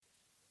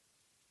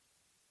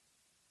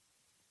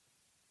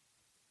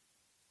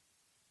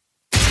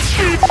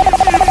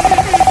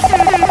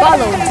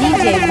Follow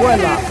DJ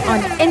Warlock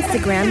on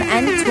Instagram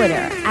and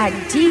Twitter at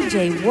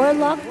DJ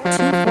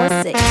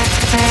Warlock246.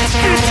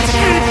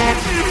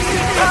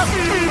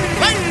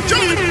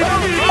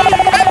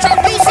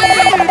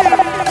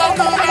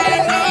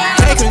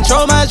 Can't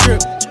control my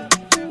drip.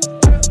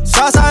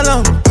 Sauce all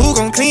on me. Who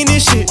gon' clean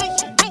this shit?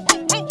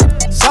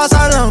 Sauce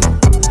all on me.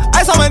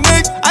 Ice on my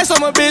neck, ice on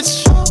my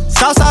bitch.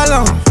 Sauce all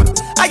on me.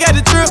 I got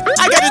the drip,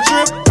 I got the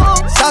drip.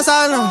 Sauce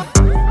all on me.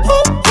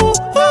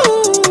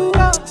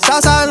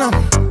 Sauce all on me.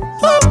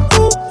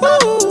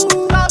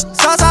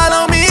 Sauce all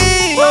on me.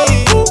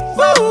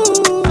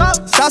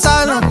 Sauce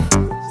all on me.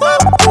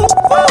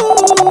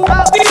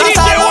 Sauce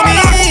all on me.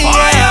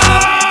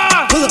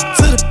 Pull up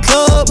to the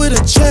club with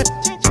a check.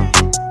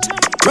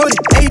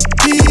 Rolling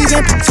APs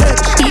and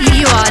protection.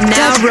 You are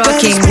now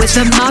rocking with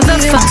the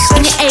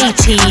motherfucking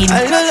A-Team.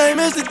 I look like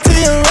Mr. T,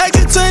 I'm like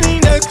a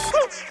 20 next.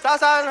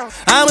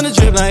 I'm in a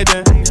drip like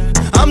that.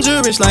 I'm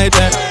Jewish like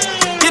that.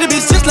 Get a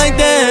bitch just like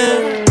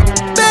that.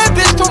 Bad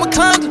bitch from a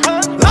condo.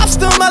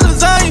 Lobster on my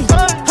lasagna.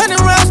 100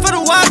 rounds for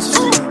the watches.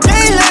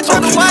 They ain't had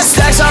trying to watch.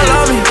 Stacks all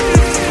on me.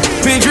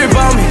 Big drip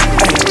on me.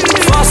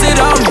 Faucet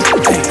on me.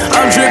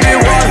 I'm dripping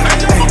water.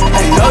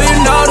 Know you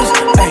notice.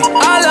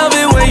 I love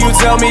it when you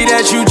tell me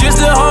that you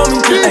just a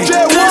homie.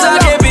 Cause I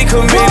can't be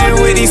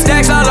committed with these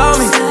stacks all on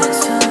me.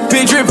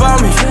 Big drip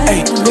on me.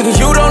 Nigga,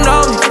 you don't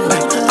know me.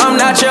 I'm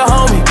not your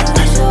homie.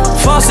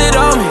 Faucet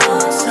on me.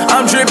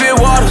 I'm dripping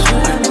water.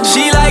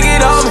 She like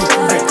it on me.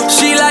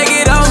 She like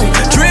it on me.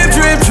 Drip,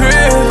 drip,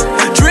 drip.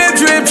 Drip,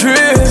 drip,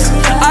 drip.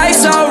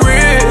 Ice on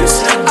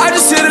wrist. I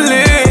just hit a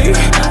lick.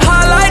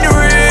 Highlight the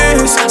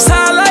wrist.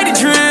 Highlight the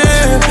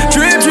drip.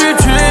 Drip, drip,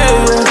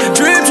 drip.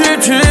 Drip, drip,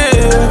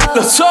 drip.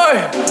 Look,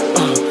 sorry.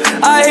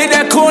 I hit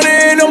that corner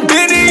and I'm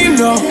bidding, you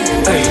know.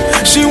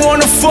 She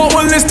wanna fuck,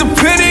 well, it's the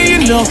pity, you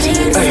know.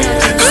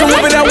 Cause I'm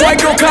whipping that white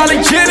girl,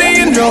 calling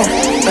Jenny, you know.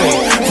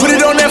 Put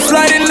it on that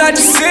flight and not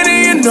the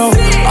city, you know.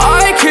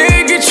 I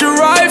can't get you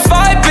right, 5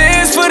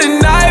 bands for the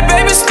night.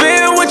 Baby,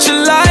 spin what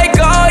you like,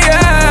 oh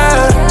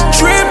yeah.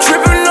 Drip,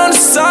 tripping on the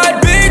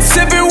side, big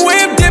sipping,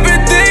 whip,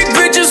 dipping, thick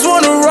bitches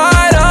wanna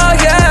ride, oh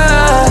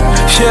yeah.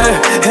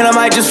 Yeah, and I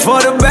might just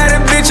fuck the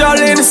baddest bitch all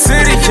in the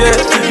city, yeah.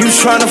 You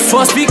tryna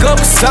fuck, speak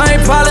up, cause I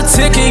ain't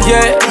politicking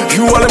yet.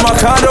 You all in my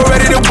condo,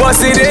 ready to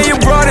bust it, and you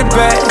brought it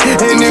back.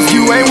 And if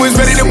you ain't was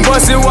ready to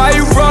bust it, why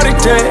you brought it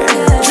there?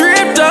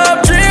 Dripped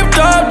up, dripped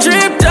up,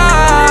 dripped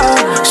out.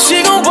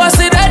 She gon'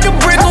 bust it at the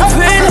Brickell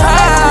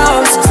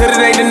penthouse. Said it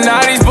ain't the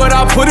 90s, but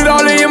I put it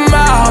all in your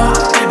mouth.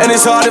 And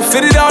it's hard to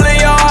fit it all in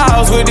your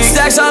house. With these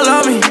stacks all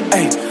on me,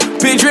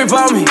 big drip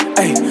on me,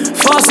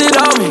 faucet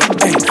on me,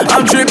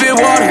 I'm dripping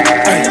water,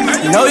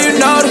 know you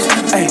notice,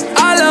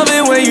 I love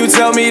it when you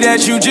tell me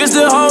that you just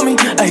a homie,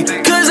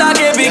 cause I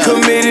can't be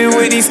committed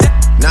with these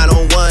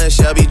 901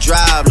 Shelby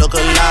Drive, look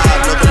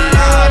alive, look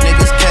alive.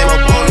 Niggas came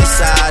up on this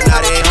side,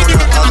 now they on the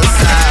other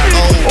side.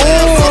 Oh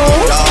well, fuck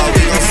them dog,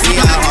 we gon' see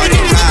how hard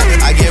they ride.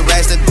 I get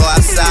racks to go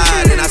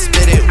outside, and I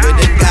spit it with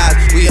the guys.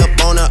 We up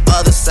on the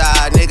other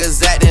side,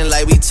 niggas acting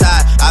like we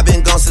tied. I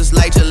been gone since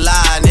like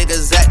July,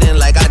 niggas acting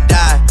like I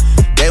died.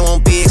 They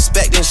won't be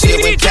expecting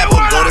shit when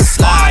Capo go to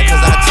slide. Cause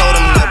I told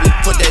them that we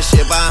put that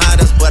shit behind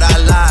us, but I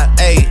lied.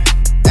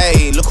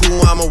 Ayy, look who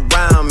I'm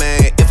around,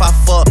 man. If I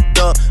fucked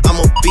up,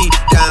 I'ma be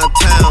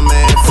downtown,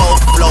 man. Full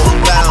flow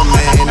bound,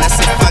 man. That's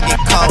if I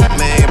get caught,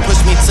 man.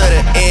 Push me to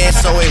the edge,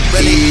 so it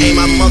really ain't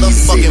my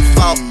motherfucking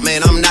fault,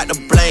 man. I'm not to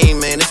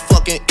blame, man. This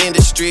fucking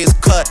industry is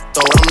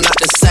cutthroat. I'm not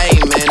the same,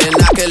 man. And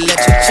I can let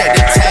you check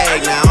the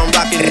tag. Now I'm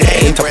rocking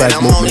name brand.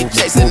 I'm only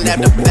chasing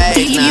after bag.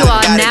 You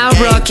are now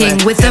rocking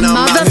with the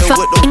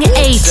motherfucking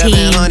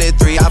A-Team.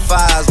 703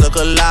 I5s, look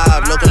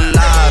alive, look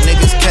alive.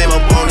 Niggas came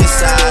up on this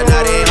side,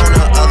 now they on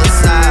the other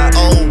side.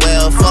 Oh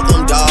well, fuck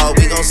them, dawg.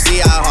 We gon' see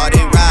how hard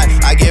they ride.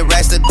 I get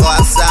racks to go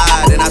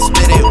outside, and I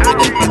spit it with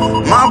the.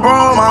 My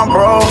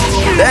bro,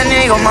 that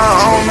nigga my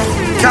homie.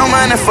 Count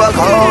money, fuck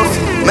hoes.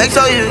 Make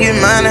sure you get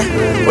money.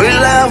 We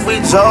laugh, we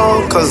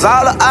joke, cause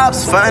all the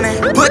ops funny.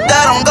 Put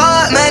that on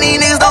God, man,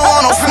 these niggas don't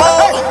want no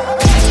smoke.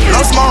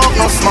 No smoke,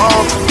 no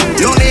smoke.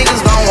 You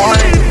niggas don't want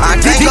it. I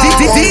can't go,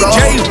 won't go.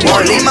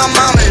 Won't leave my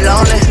mama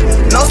lonely.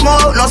 No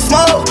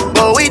smoke,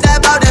 but we die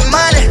about that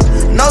money.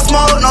 No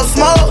smoke, no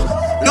smoke.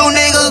 You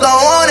niggas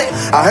don't want it.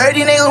 I heard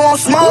these niggas want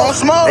smoke.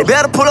 They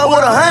better pull up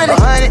with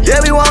 100.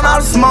 Yeah, we want all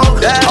the smoke.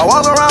 I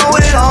walk around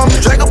with it on me.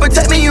 Draco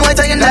protect me, you ain't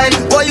taking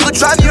nothing. Boy, you can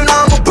try me, you know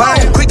I'm a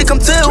bone. Quick to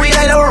come to, we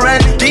ain't never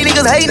running. These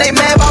niggas hating, they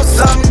mad about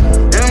something.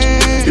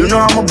 You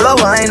know I'm a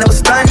blower, I ain't never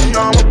stunning.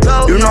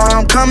 You know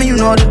I'm coming, you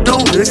know what to do.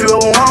 If you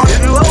ever want it.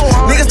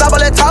 Niggas stop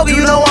all that talking,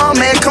 you know I'm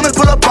man. Come and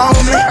pull up on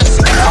me.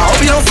 I hope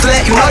you don't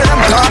flat, you know that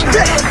I'm gone.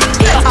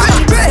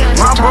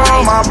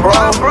 My bro,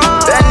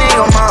 that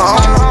nigga my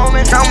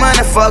homie. Count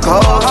money, fuck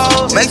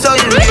hoes. Make sure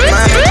you get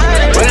money.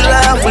 We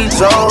laugh, we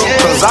joke,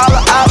 cause all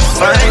the ops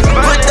funny.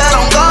 Put that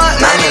on God,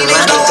 man, these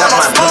niggas don't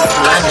want no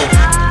smoke.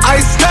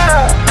 Ice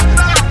style,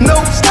 no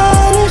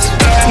stylish,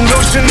 no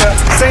Chanel,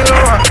 Saint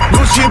Laurent,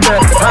 Gucci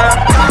bag,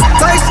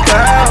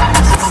 lifestyle.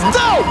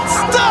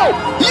 Stop,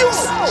 you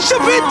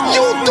shove it,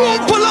 you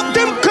don't pull up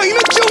them kind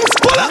of tunes,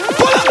 pull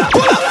up.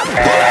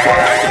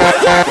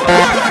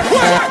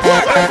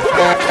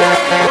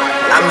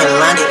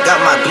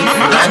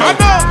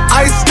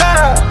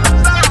 lifestyle.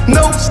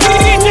 No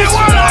styles,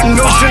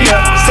 no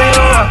Chanel, Saint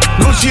Laurent,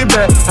 Gucci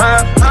bag,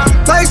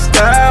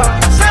 lifestyle.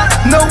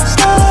 No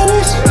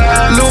stylish,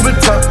 Louis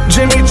Vuitton,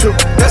 Jimmy Choo,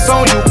 that's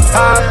on you.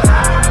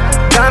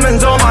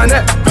 Diamonds on my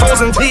neck,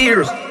 frozen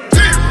tears.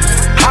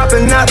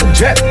 Hopping out the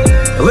jet,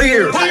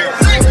 Lear.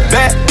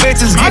 Bad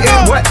bitches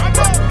getting wet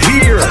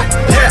here.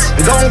 Yes,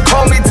 don't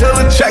call me till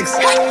the checks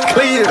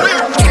clear.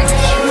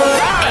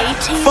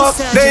 Fuck,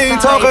 they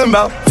ain't talking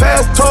about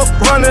fast talk,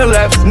 running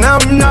laps. Now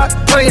I'm not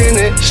playing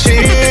it,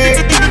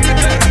 shit.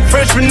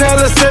 French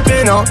vanilla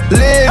sipping on,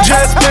 lid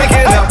just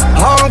picking up.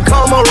 Hong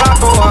Kong,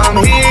 Morocco, I'm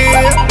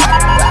here.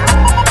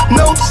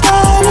 No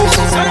stylish,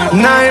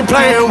 now I ain't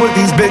playing with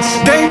these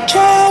bitches. They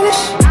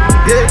childish,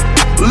 yeah.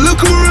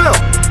 Look around,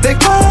 they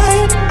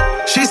quiet.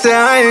 She said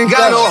I ain't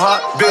got no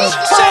heart, bitch.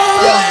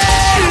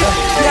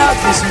 Yeah, I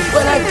miss you,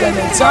 but I got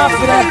no time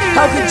for that.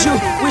 How could you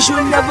wish you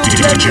never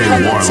played me?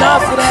 Got no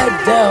time for that,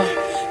 damn.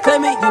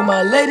 Claim it, you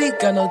my lady,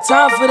 got no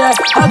time for that.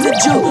 How could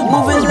you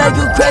moving like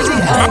you crazy?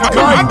 I ain't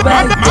call you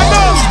back,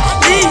 damn.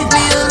 Leave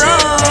me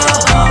alone.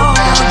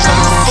 What you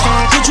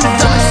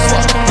done me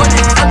for? What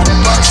they got the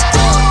box?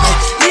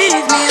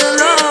 Leave me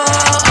alone.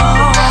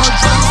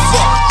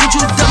 What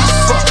you done me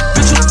for?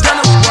 What you done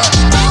me for?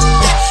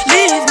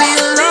 Leave me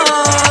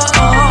alone.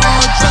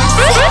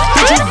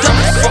 What you done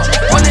me for?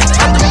 What they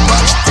got the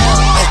box?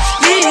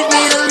 Leave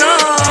me alone.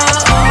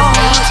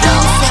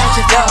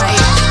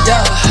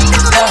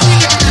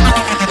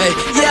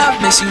 Yeah,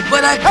 I miss you,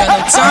 but I got no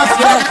time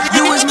for that.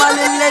 You was my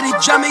little lady,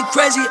 drive me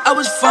crazy. I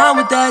was fine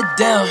with that,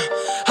 damn.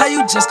 How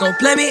you just gon'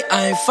 play me?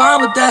 I ain't fine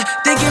with that.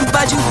 Thinking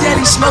about you,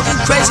 daddy, smoking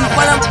crazy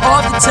while I'm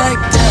off the tag,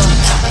 damn.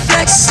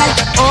 Flexing,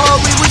 oh,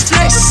 we was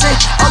flexing.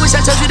 Always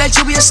I told you that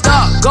you be a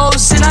star.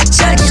 Goals in our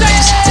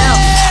checklist, damn.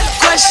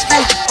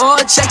 Question, or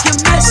check your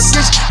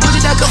message. Knew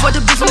that I could afford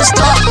to be from the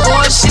start,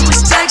 or she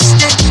was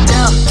texting,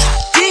 damn.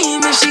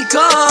 Demon, she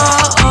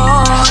called,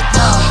 yeah.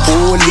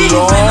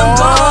 Even I'm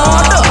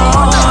gone,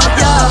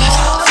 yeah.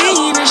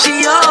 Demon, she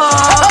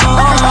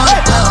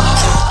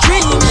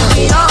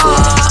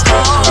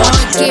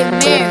get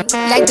married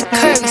like the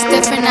Curry,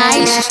 Steph and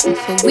Aisha,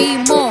 but we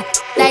more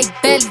like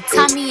Belly,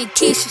 Tommy and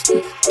Keisha.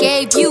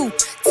 Gave you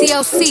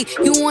TLC,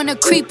 you wanna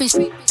creep and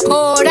shit.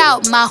 Poured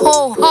out my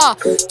whole heart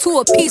to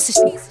a piece of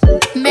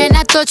shit. Man,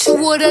 I thought you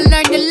would've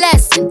learned your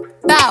lesson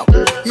about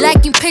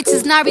liking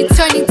pictures, not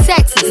returning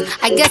texts.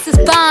 I guess it's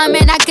fine,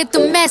 man, I get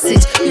the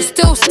message. You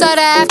still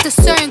stutter after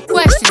certain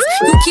questions.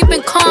 You keep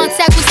in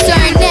contact with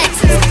certain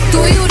exes. Do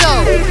you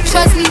though?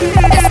 Trust me,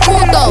 it's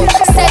cool though.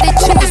 Said that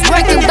you was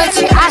working, but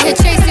you out here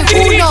chasing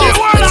who knows.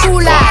 With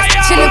true lies,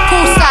 chilling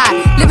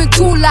poolside, living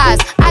two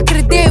lives. I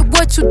could've did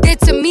what you did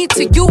to me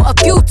to you a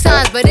few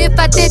times, but if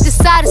I did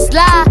decide to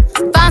slide,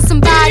 find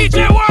somebody,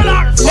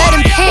 let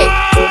him hit.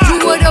 You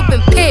would've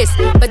been pissed,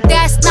 but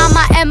that's not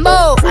my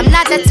MO. I'm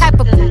not that type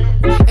of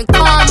and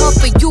karma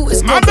for you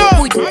is gonna be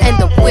who you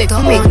end up with.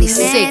 Don't make me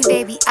sick.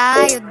 Baby,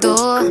 I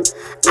adore.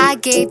 I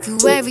gave you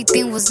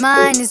everything, was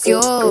mine is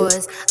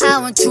yours. I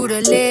want you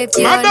to live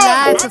your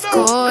life, of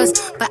course,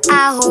 but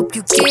I hope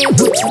you get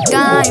what you're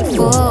dying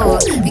for.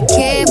 Be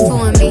careful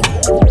with me.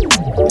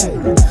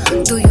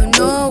 Do you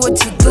know what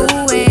you're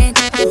doing?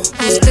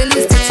 Whose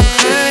feelings that you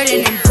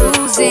hurting and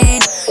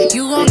bruising?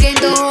 You gon' gain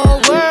the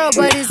whole world,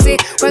 but is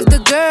it worth the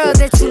girl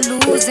that you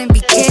losing? Be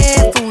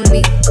careful with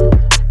me.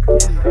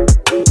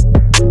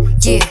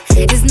 Yeah,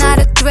 it's not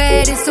a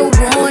threat, it's a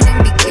warning.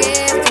 Be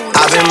careful.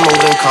 I've been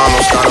moving calm,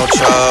 don't start no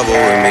trouble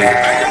with me.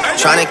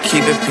 Trying to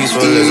keep it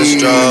peaceful is a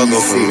struggle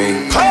for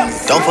me.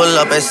 Don't pull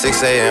up at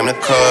 6 a.m. to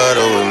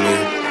cuddle with me.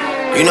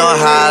 You know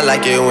how I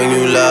like it when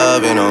you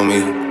loving on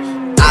me.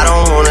 I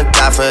don't wanna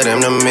die for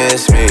them to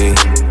miss me.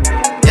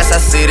 Yes, I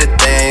see the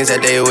things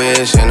that they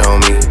wishing on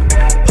me.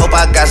 Hope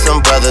I got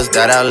some brothers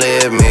that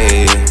outlive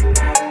me.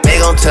 They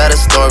gon' tell the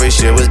story,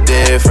 shit was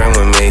different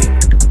with me.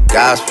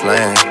 God's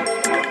plan,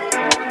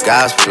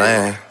 God's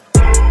plan.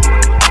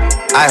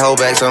 I hold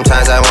back,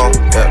 sometimes I won't,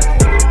 yeah.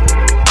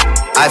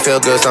 I feel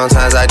good,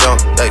 sometimes I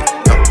don't, hey,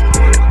 no.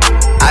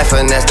 I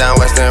finesse down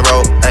Western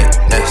Road, hey,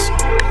 next.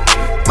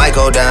 Might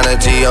go down to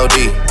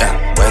G.O.D., yeah,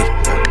 wait.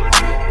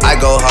 I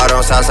go hard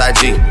on Southside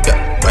G,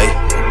 yeah, wait.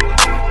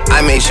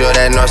 I make sure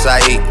that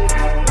Northside eat.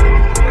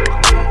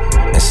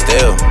 And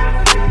still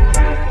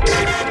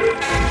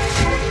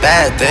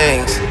bad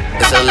things,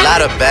 it's a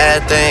lot of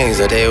bad things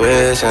that they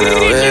wish and they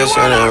wish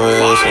and they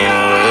wish and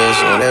they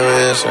wish and they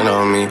wishing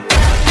on me.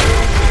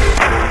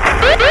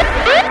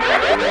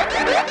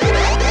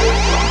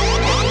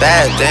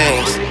 Bad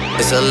things,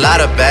 it's a lot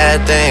of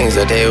bad things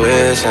that they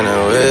wish and they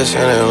wish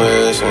and they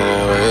wish and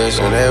they wish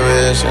and they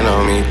wishing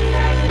on me.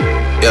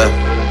 Yeah.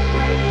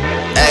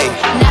 Hey.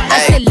 Now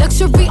I said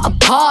luxury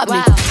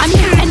apartment. I'm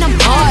here and I'm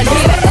hardly.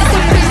 There's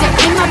a prison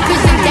in my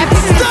prison. That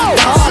prison is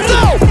hard.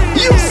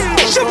 You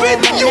should be,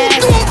 you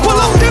don't pull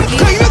out them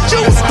kind of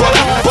juice. Pull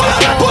up, pull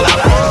up, pull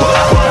up,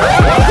 pull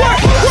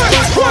up.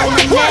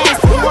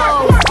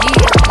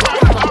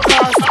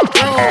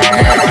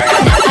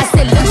 I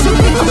said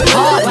luxury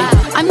apartment.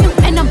 I'm here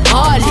and I'm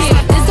hardly.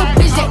 There's a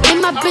prison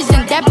in my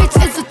prison. That bitch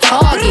is a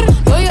target.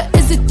 Lawyer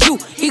is a Jew.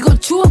 He gon'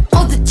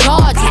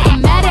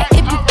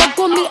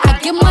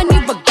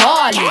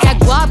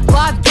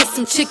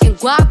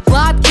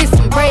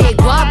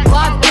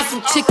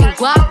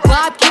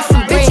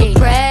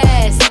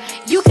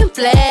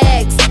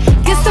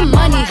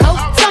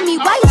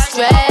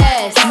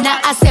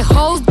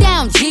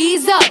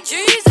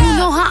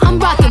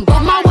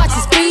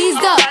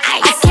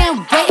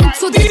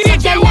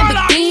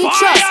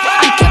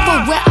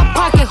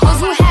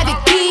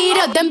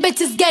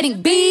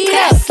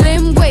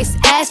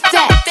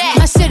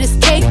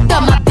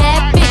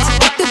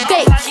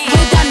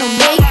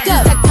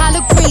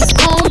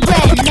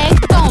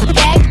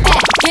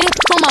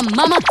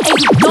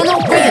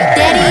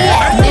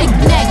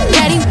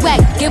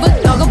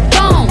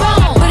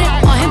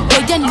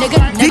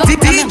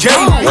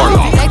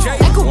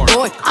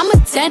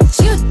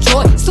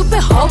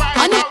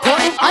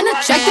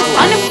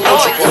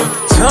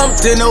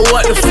 Didn't know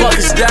what the fuck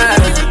is that.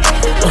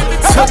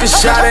 Took a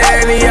shot at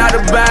Annie out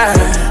the bag.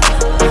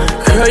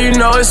 Girl, you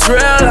know it's real,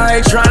 I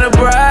ain't tryna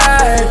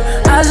brag.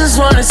 I just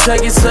wanna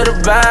take you to the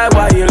bag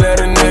while you let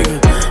a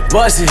nigga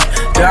bust it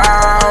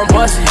down,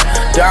 bust it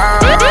down,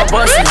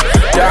 bust it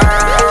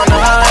down,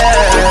 oh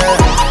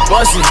yeah.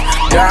 Bust it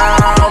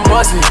down,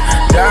 bust it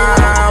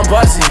down,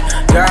 bust it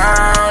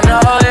down,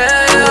 oh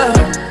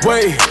yeah.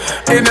 Wait,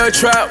 in the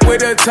trap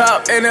with the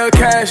top and the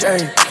cash,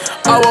 ayy.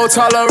 I won't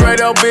tolerate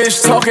a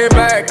bitch talking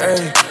back,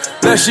 ayy.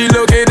 That she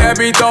looking at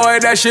me throwing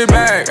that shit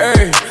back,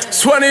 ayy.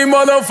 20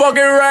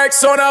 motherfucking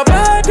racks on a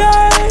bad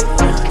day.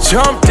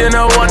 Jumped in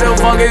a what the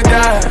fuck is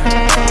that?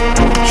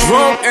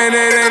 Drunk and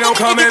it ain't no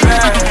coming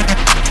back.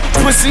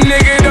 Pussy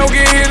nigga don't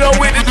get hit up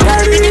with the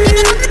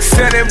 30.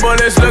 Sending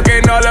bullets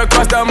looking all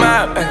across the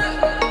map, ayy.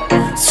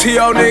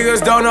 T.O.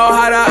 niggas don't know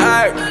how to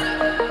act.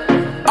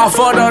 I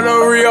fought on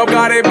the Rio,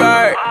 got it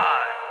back.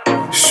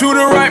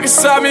 Shooter right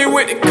beside me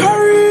with the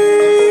curry.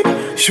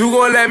 You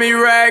gon' let me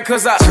rag,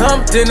 cause I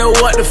jumped into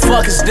what the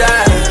fuck is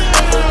that?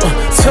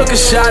 Took a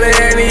shot at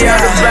Annie out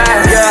the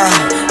back.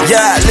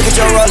 Yeah, look at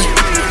your rollie.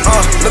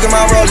 Look at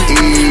my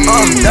rollie.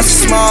 That's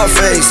a small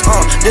face.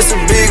 This a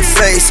big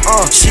face.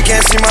 She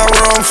can't see my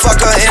room,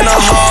 fuck her in the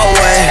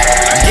hallway.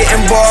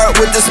 Getting bored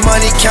with this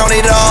money, count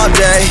it all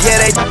day.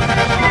 Yeah, they.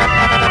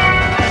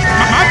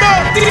 I know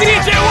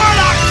DJ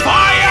Warlock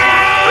fire.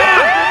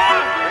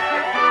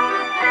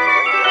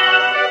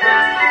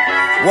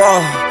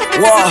 Whoa,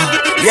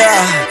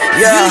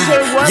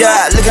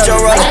 yeah, look at your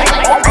rollie.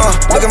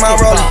 Look at my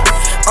rollie.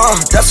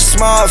 That's a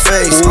small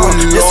face.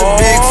 This a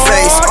big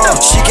face.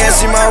 She can't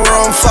see my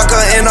room, fuck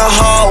her in the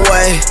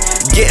hallway.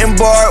 Getting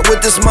bored with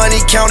this money,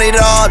 count it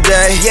all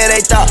day. Yeah, they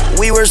thought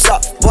we were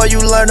soft, boy,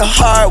 you learned the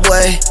hard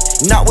way.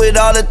 Not with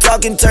all the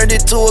talking, turned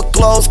it to a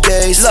closed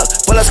case. Look,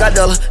 Bullets got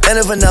Della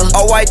and a vanilla.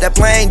 All white, that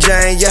plain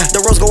Jane, yeah.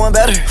 The rose going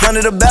better,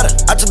 100 or better.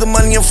 I took the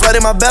money and flooded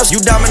my best. You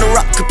diamond the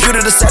rock,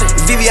 computer to set it.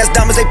 VVS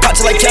diamonds, they pop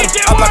you like kettle.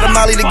 I pop the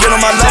molly to get on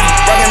my level.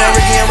 Rockin' that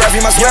Ricky and Raffy,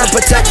 my sweater.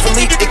 Protect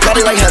Philippe, it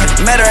caught it like heaven.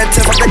 Met her at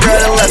 10, fuck that girl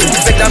at 11.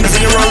 Fake diamonds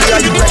in your rollie,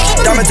 are you ready?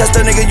 Diamond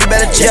tester, nigga, you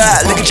better check.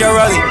 Yeah, look at your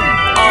rollie.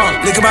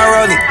 Look at my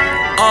rollie.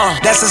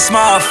 That's a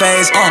small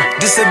face,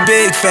 this a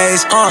big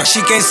face,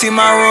 she can't see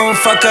my room,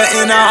 fuck her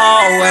in the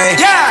hallway.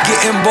 Yeah.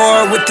 Getting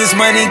bored with this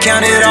money,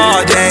 count it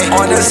all day.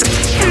 On the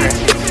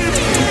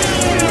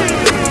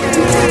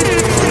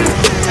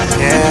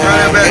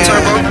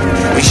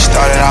we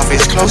started off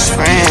as close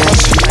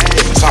friends.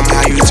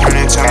 Somehow you turned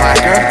into my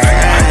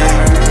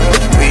girlfriend.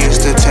 We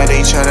used to tell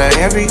each other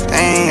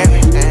everything.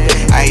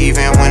 I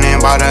even went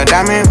and bought her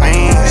diamond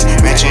rings,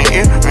 matching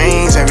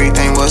earrings,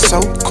 everything was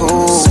so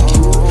cool.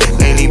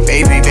 Lately,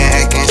 baby, been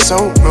acting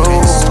so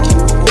rude.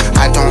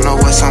 I don't know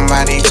what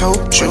somebody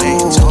told you,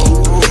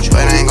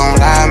 but I ain't gon'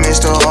 lie,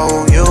 Mr.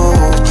 OU.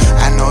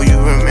 I know you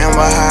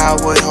remember how I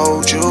would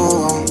hold you.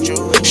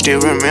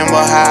 Still remember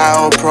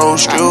how I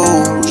approached you.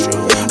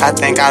 I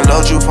think I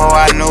loved you before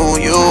I knew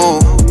you.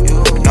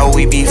 Know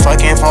we be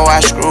fucking before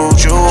I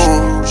screwed you.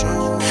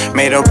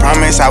 Made a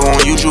promise I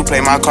won't use you.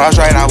 Play my cards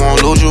right, I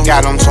won't lose you.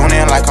 Got them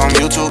tuning like I'm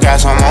YouTube. Got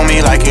some on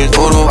me like it's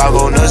voodoo. I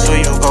go nuts for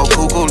you, go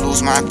cuckoo.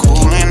 Lose my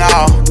cool and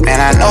all.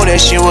 Man, I know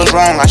that shit was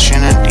wrong. I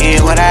shouldn't have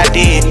did what I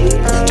did.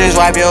 Just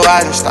wipe your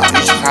eyes and stop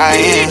you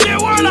crying.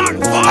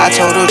 I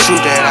told the truth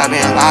that I've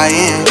been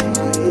lying.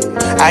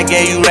 I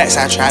gave you racks,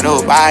 I tried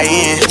to buy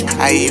in.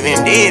 I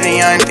even did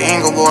the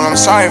unthinkable. I'm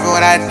sorry for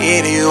what I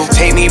did to you.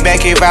 Take me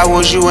back if I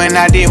was you and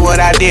I did what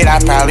I did. I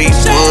probably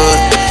would.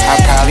 I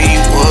probably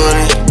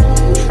wouldn't.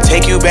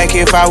 Take you back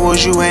if I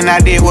was you and I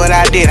did what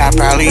I did. I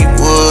probably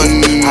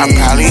would, I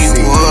probably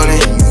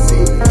wouldn't.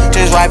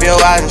 Just wipe your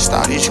eyes and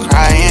started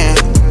crying.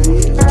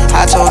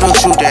 I told the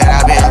truth that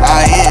I've been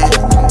lying.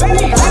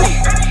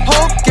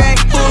 Whole gang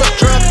full of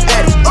drug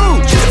addicts. Ooh,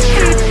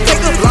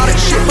 take a lot of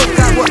shit,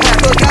 forgot what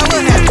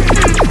happened.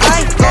 I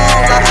ain't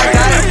gon' lie, I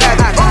got it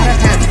happen.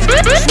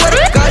 Swear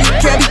to God, you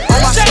can't be on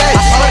my stage.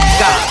 Oh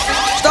God,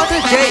 start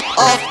the day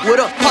off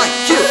with a pint,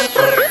 chill.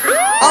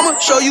 I'ma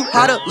show you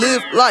how to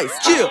live life,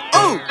 chill.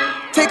 Ooh.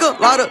 Take a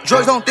lot of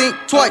drugs, don't think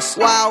twice.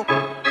 Wow,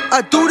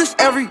 I do this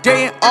every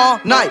day and all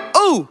night.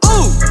 Ooh,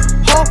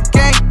 whole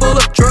gang full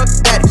of drug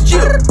addicts.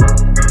 Chill,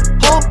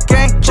 whole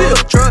gang chill,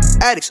 drug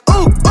addicts.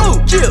 Ooh,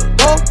 chill,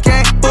 whole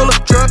gang full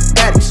of drug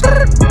addicts.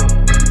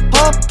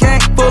 Whole gang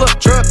full of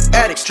drug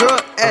addicts.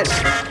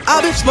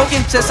 I've been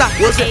smoking since I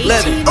was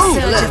 11. Ooh,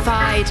 11.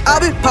 I've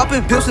been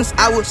popping pills since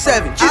I was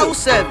 7. Chill.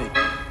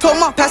 Told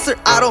my pastor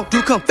I don't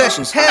do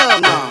confessions.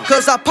 Hell no.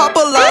 Cause I pop a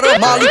lot of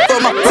Molly for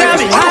my friends. Tell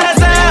me how that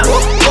sound,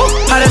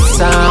 how that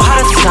sound,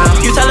 how that sound.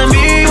 You telling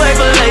me wait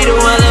for later,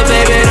 well,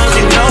 baby, don't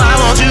you know I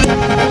want you?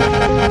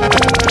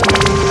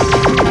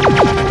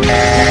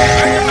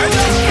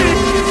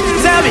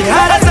 Tell me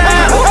how that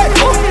sound,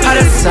 how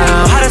that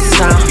sound, how that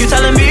sound. You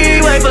telling me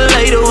wait for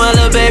later, well,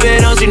 baby,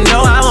 don't you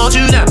know I want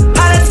you now?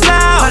 How that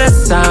sound, how that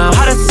sound,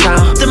 how that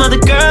sound. Them other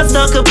girls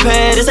don't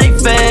compare, this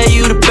ain't fair.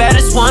 You the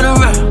baddest one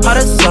around. How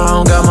that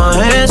song, got my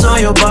hands on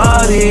your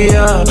body,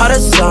 yeah. How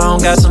that song,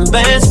 got some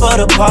bands for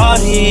the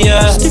party,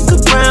 yeah. Stick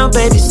around,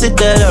 baby, sit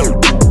that up.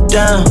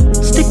 down.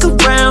 Stick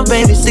around,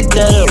 baby, stick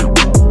that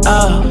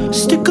up.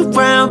 Stick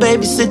around,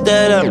 baby, sit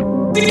that up.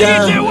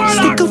 Down.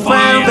 Stick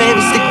around,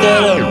 baby, stick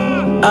that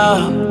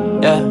up.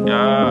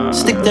 Yeah.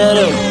 Stick that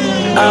up.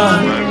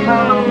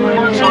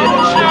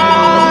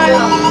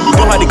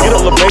 Know how to get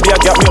up, little baby. I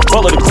got me a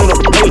butler to clean up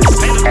the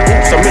pages.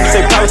 So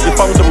mixtape policy,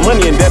 fuck with the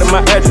money and that in my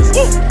address.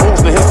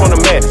 Moves the hip on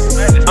the mattress.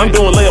 I'm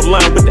doing layup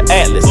line with the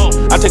Atlas.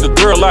 I take a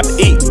girl out to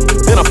eat,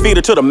 then I feed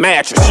her to the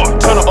mattress.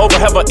 Turn her over,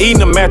 have her eating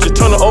the mattress.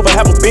 Turn her over,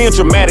 have her being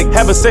dramatic.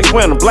 Having sex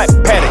wearing a black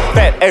paddock.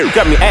 Fat air,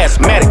 got me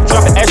asthmatic.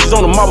 Dropping ashes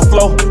on the marble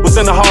floor. Was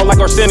in the hall like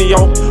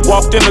Arsenio.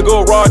 Walked in the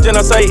garage and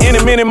I say,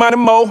 any, mini, money,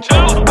 mo.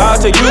 I'll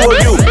tell you or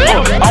you.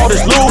 All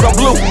this loot, I'm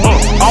blue.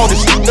 All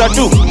this shit I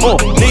do.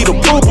 Need a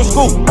poop or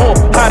scoop.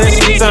 How that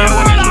shit sound?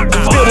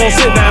 Still won't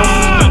sit down.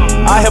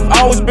 I have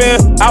always been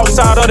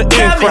outside of the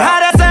in crowd. How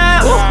that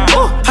sound?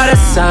 How that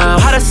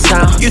sound? How that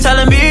sound? You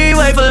telling me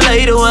wait for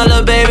later, well,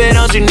 little baby,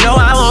 don't you know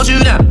I want you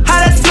now?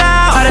 How that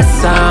sound? How that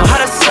sound? How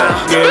that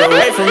sound? Get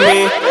away from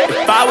me.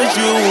 If I was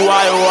you,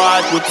 I would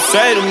watch what you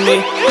say to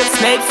me.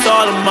 Snakes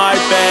all in my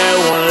bed,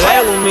 wanna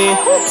lay with me.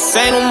 This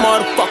ain't no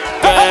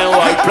motherfucking thing,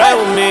 why you play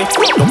with me?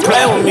 Don't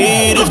play with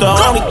me, this the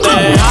only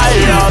thing I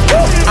love.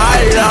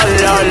 I love,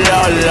 love,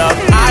 love, love.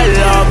 I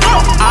love,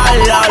 I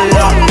love,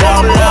 love,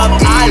 love, love.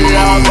 I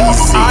love,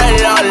 I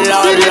love,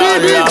 love,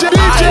 love, love.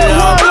 I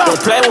love.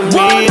 Don't play with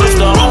me, this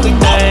the only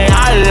thing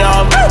I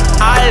love.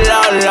 I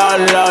love,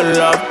 love, love,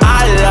 love.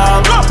 I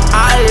love,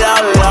 I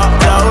love, love,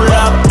 love,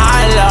 love.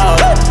 I love,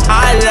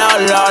 I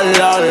love, love,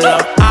 love,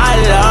 love. I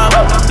love.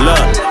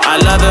 Look, I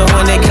love it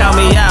when they count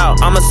me out.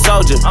 I'm a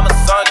soldier.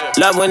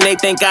 Love when they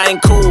think I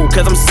ain't cool,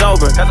 cause I'm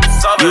sober.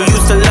 You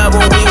used to love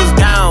when we was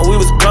down, we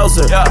was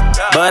closer.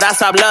 But I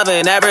stopped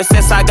loving ever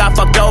since I got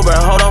fucked over.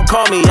 Hold on,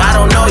 call me, I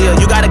don't know you.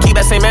 You gotta keep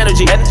that same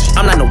energy.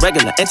 I'm not no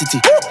regular entity.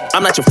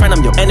 I'm not your friend,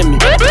 I'm your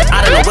enemy.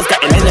 I don't know what's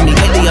gotten into me.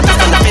 Lately, I'm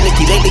just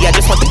infinity. Lately, I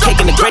just want the cake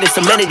and the greatest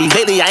amenities.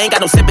 Lately, I ain't got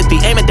no sympathy.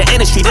 Aim at the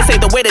industry. This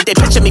ain't the way that they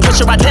picture me. What's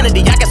your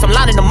identity? I guess I'm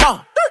lining them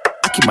all.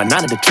 I keep my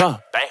 9 in the drawer.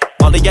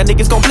 All of y'all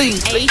niggas gon'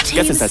 bleed.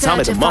 Guess it's that time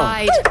of the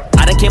month.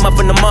 I done came up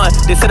in the mud.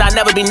 They said I'd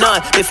never be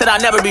none. They said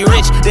I'd never be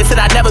rich. They said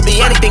I'd never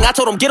be anything. I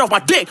told them, get off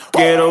my dick.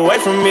 Get away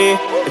from me.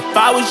 If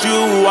I was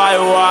you, I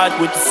would watch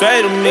what you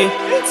say to me.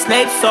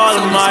 Snakes all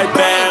in my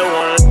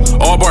bed.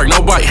 All bark, no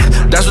bite.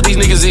 That's what these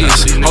niggas is.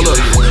 Hold up.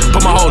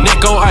 Put my whole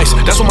neck on ice.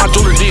 That's what my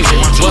jeweler did.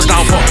 Bust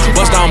down pump,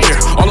 bust down beer.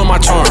 All of my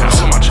charms.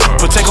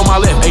 Patek on my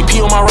left, AP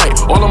on my right.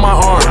 All of my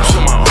arms.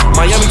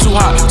 Miami too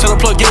hot. Tell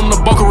the plug, give him the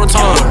Boca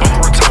Raton.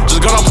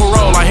 Just got on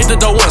parole. I hit the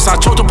door once. I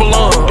choked up a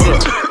lung.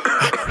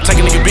 Take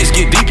a nigga bitch,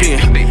 get deep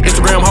in.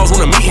 Instagram hoes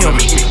wanna meet him.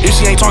 If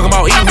she ain't talking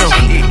about eating him,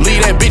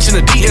 leave that bitch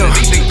in the DM.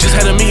 Just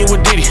had a meeting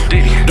with Diddy.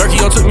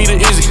 Durkio took me to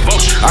Izzy.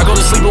 I go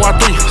to sleep at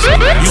Y3.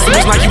 Used to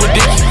miss Nike with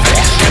Dickie.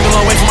 Came a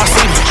long way from my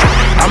city.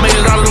 I made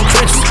it out of them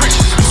trenches.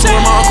 Used to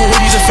wear my uncle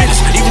hoodies and fitteds,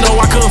 even though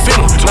I couldn't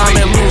fit them. Now I'm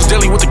at Lou's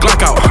Deli with the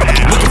Glock out.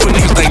 Looking for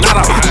niggas, they not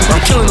out.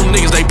 I'm killing them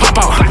niggas, they pop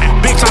out.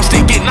 Big time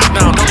stick, get knocked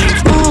down.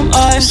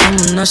 I'm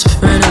someone that's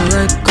afraid to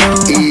let go.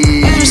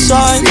 You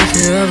decide if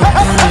you're ever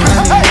gonna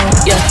let me know.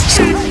 Yeah.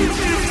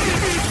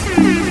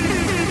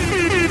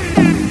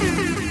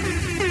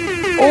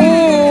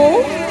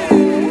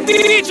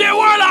 DJ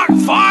Warlock,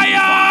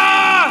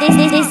 fire!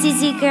 This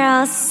is your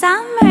girl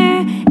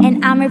Summer,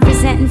 and I'm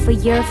representing for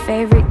your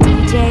favorite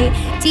DJ,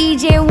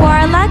 DJ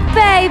Warlock,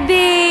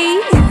 baby.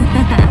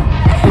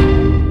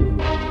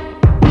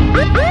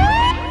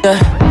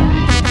 Yeah.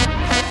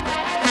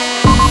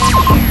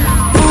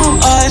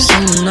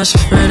 Someone that's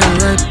afraid to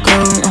let go.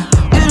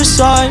 You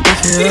decide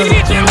if you ever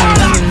gonna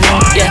let me know.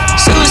 Yeah,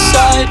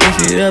 suicide if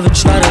you ever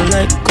try to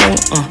let go.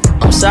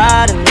 I'm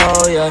sad, I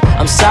know, yeah.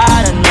 I'm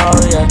sad, I know,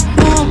 yeah.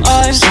 Who am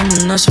I?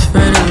 Someone that's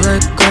afraid to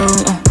let go.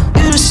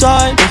 You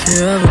decide if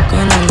you ever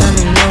gonna let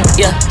me know.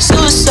 Yeah,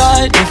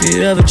 suicide if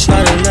you ever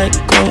try to let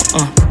go.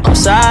 I'm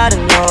sad, I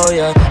know,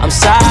 yeah. I'm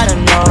sad, I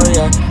know,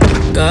 yeah.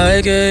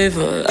 God gave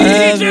her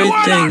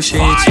everything. She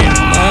took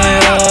my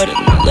heart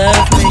and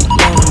left me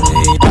lonely.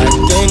 I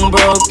think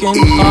broken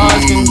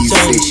hearts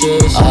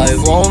contentious. I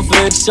won't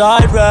fix,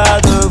 I'd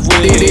rather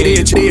win.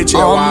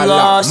 I'm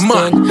lost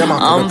and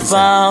I'm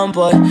found,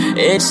 but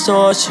it's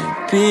torture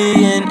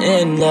being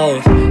in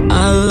love.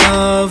 I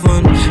love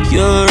when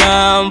you're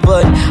around,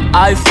 but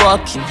I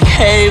fucking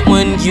hate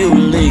when you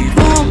leave.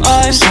 Am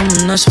I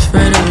someone that's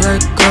afraid to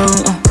let go?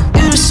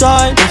 You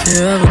decide if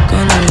you're ever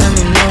gonna let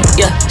me know.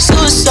 Yeah,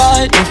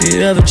 suicide if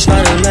you ever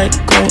try to let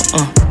go.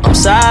 I'm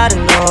sad, I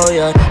know,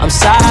 yeah. I'm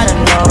sad, I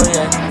know,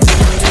 yeah.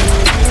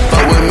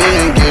 Fuck with me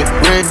and get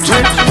rich.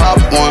 Pop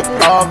one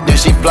off, then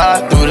she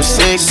fly through the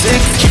 6.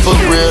 Keep a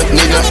real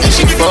nigga and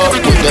she fuck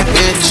with the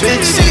bitch.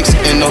 6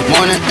 in the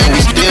morning and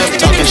we still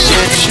talking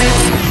shit.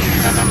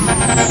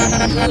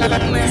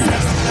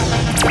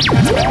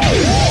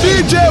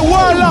 DJ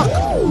Warlock,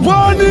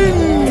 warning.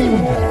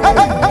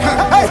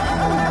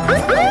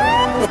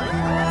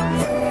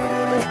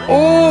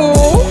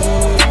 Oh.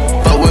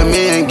 Fuck with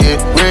me and get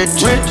rich.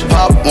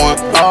 Pop one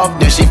off,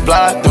 then she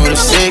fly through the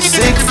 6.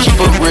 Keep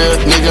a real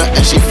nigga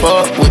and she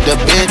fuck with the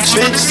bitch.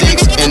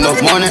 6 in the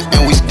morning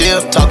and we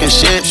still talking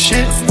shit.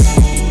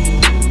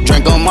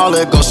 Drink 'em all,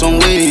 let go some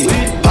weed.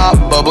 Pop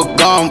bubble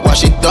gum while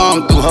she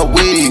thumb through her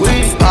weed.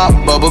 Pop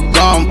bubble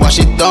gum while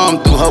she thumb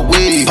through her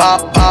weed.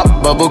 Pop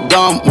bubble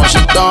gum while she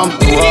thumb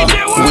through her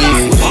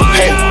weed.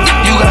 Hey,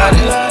 you got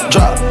it,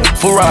 drop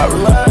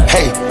Ferrari.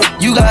 Hey,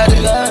 you got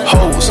it,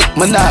 hoes,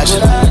 Menage.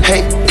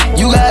 Hey,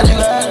 you got it,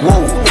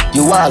 whoa,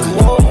 you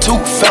wildin'. 2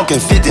 Falcon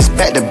 50s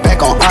back to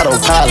back on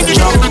autopilot.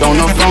 Jumped on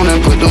the phone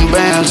and put them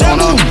bands on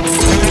her.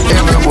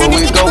 Everywhere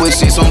we go, we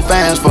see some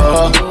fans for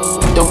her.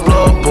 The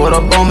plug put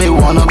up on me,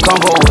 wanna come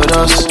go with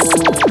us.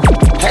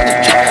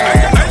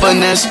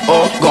 Finesse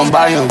or gon'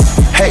 buy him.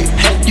 Hey,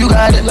 you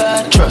got it,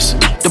 trust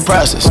the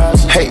process.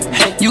 Hey,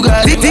 you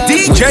got it,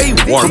 DJ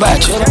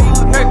Warlock.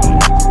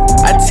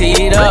 I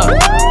teed up,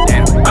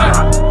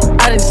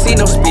 I didn't see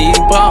no speed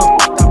bump.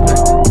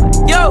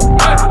 Yo,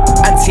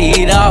 I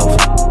teed off,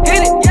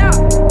 hit it,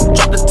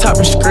 drop the top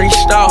and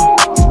screeched off.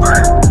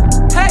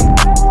 Hey,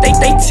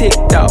 they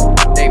ticked off,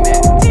 they mad.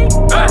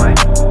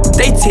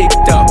 They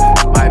ticked off,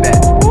 my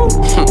bad.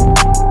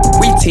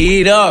 We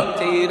teed up,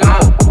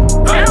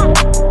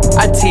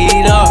 I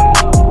teed up.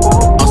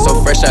 I'm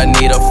so fresh, I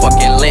need a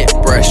fucking lint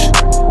brush.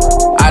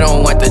 I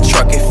don't want the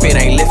truck if it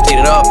ain't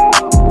lifted up.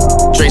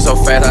 Drink so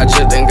fast, I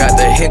just done got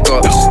the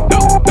hiccups.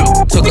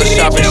 Took a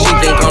shopping, she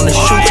think on the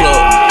shoe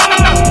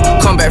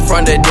club. Come back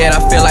from the dead, I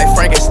feel like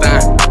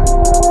Frankenstein.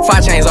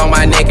 5 chains on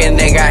my neck and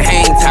they got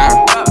hang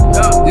time.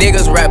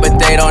 Niggas rap but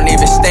they don't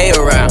even stay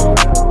around.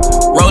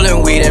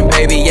 Rolling weed and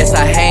baby, yes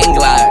I hang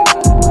glide.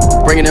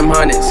 Bringing them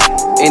hundreds,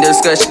 in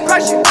discussion.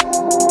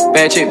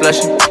 Bad chick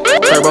blushing,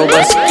 turbo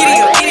bustin'.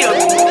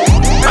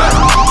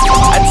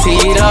 I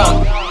teed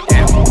up,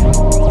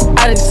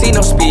 I didn't see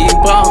no speed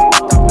bump.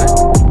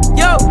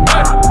 Yo,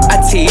 I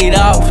teed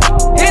off,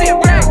 hit it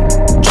right.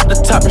 Drop the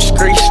top and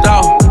screeched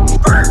off.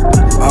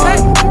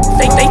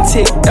 They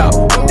ticked off,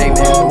 they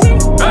mad.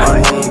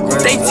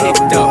 They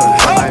ticked off,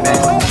 my bad.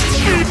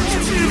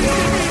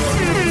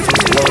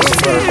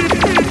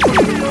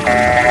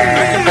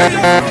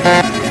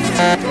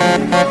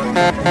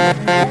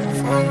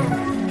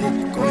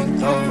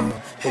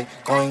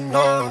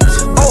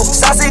 Oh,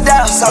 sauce it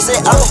down, sauce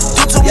it up.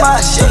 You too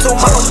much,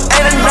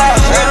 ain't enough.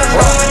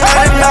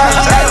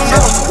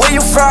 Where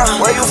you from?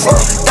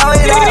 Throw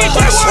it out,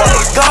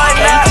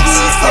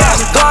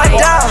 going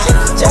down.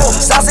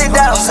 Sauce it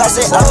down, sauce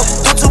it up.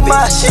 You too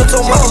much, ain't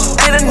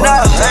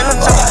enough.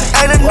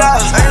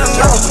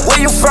 Where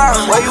you from?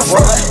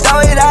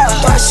 Throw it out,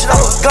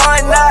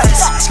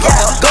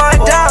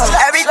 going down.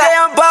 Every day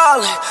I'm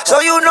ballin', so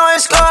you know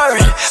it's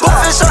scoring.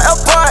 Moving so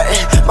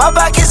important, my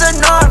back is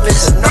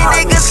enormous. These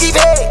niggas keep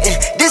hating,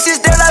 this is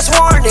their last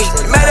warning.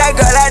 Met that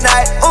girl at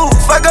night, ooh,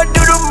 fuck her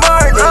through the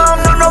morning.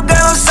 No,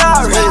 girl, I'm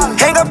sorry.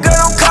 Hang up, girl,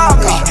 don't call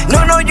me.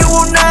 No, you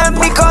will not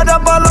be caught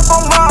up all up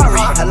on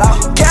Mari.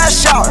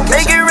 Cash out,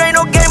 make it rain,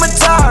 no game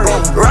Atari.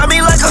 Ride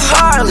me like a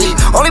Harley,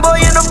 only boy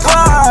in the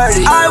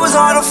party. I was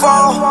on the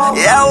phone,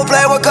 yeah, I will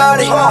play with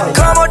Cardi.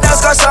 Come on,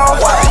 that's got some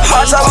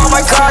hearts up on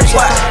my Cardi.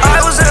 I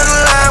was in the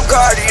Lamb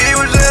Cardi, he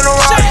was in the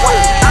Rari.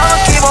 I'ma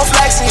keep on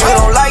flexing, you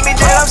don't like me,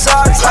 then I'm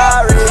sorry.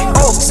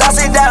 Oh, sauce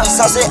it down,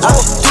 sauce it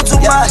up. You too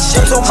much,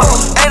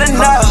 ain't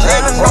enough.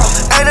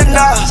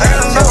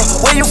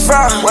 Where you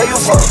from?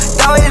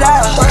 Throw it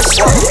out,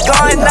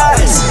 going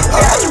nuts,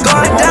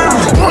 going down.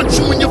 Punch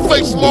you in your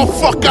face,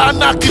 motherfucker, I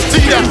knock your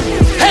teeth out.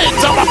 Hey,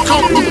 time I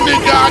come through,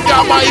 nigga, I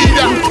got my heat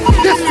out.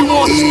 If you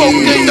want smoke,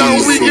 ain't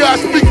nothing we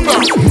gotta speak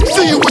about.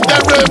 See you with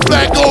that red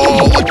flag,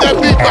 go with that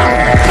beat out.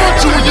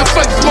 Punch you in your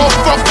face,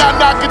 motherfucker, I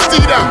knock your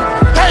teeth out.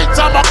 Hey,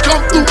 time I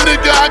come through,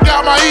 nigga, I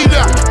got my heat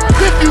out.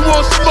 If you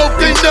want smoke,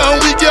 ain't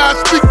nothing we gotta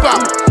speak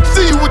about.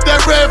 See you with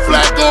that red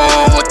flag, go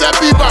with that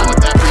beat out.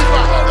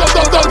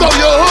 Throw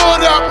your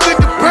hood up,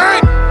 nigga,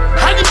 bang.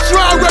 How you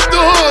try to rep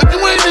the hood? You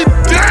ain't in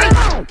gang.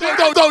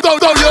 Throw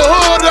your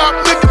hood up,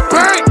 nigga,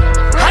 bang.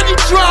 How you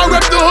try to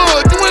rep the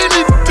hood? You ain't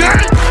in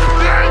gang.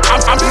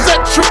 I'm set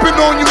tripping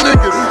on you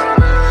niggas.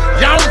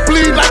 Y'all don't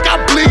bleed like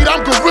I bleed,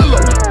 I'm gorilla.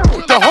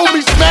 The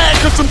homies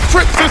mad cause some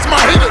tricks is my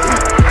hitters.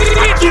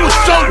 You a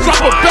show,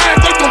 drop a bag,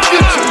 they gon'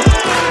 get you.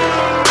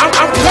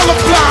 I'm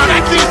colorblind, I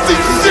can't see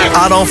shit.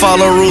 I don't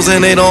follow rules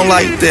and they don't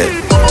like that.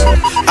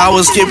 I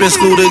was skipping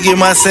school to get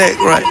my sack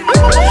right.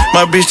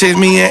 My bitch text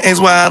me and asks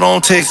why I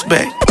don't text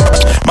back.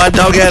 My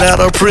dog got out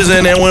of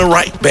prison and went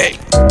right back.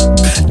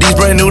 These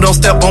brand new don't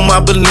step on my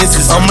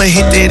Balenciagas. I'ma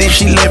hit that if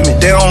she let me.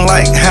 They don't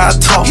like how I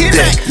talk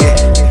that. Yeah.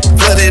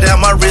 Flooded out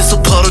my wrist, a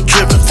puddle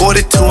dripping.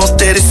 42, I'm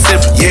steady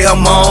sipping. Yeah,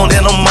 I'm on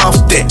and I'm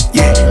off that.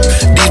 Yeah.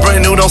 These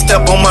brand new don't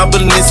step on my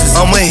Balenciagas.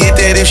 I'ma hit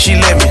that if she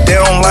let me. They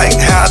don't like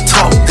how I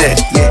talk that.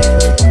 Yeah.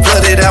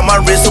 Flooded out my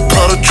wrist, a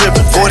puddle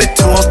dripping. 42,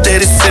 I'm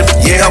steady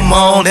sipping. Yeah, I'm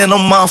on and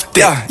I'm off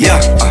that. Yeah.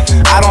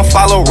 I don't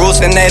follow rules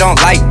and they don't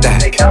like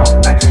that.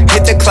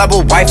 Hit the club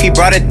club with wife, he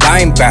brought a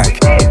dime back.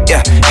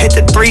 Yeah, hit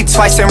the 3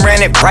 twice and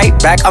ran it right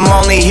back. I'm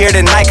only here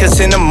tonight cause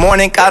in the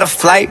morning got a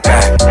flight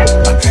back.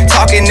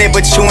 Talking it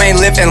but you ain't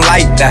living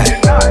like that.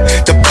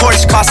 The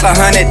Porsche cost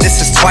 100,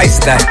 this is twice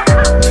that.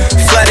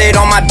 Flooded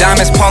on my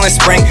diamonds, Poland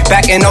Spring.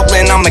 Back in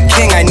Oakland, I'm a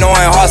king. I know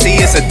in Halsey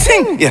it's a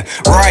ting. Yeah,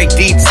 Roy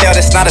detail,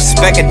 that's not a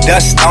speck of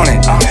dust on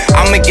it.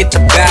 I'ma get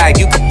the bag,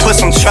 you can put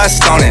some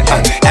trust on it.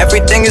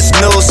 Everything is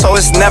new, so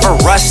it's never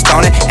rust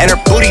on it. And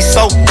her booty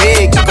so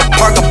big, you can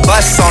park a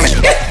bus on it.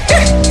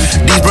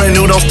 These brand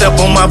new, don't step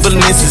on my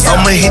Balenciagas.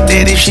 I'ma hit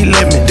that if she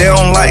let me. They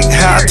don't like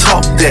how I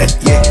talk that.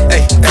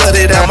 Hey, cut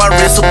it out my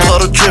wrist, a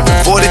puddle dripping.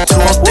 42,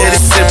 I'm steady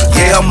sipping.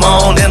 Yeah, I'm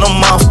on and I'm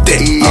off that.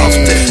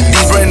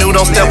 These brand new,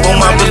 don't step on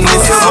my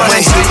Balenciagas. I'ma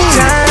hit it.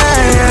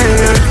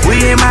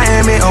 We in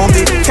Miami on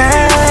big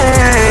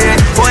cash.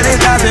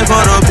 40,000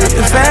 for the big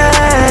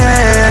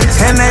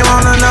fast. And they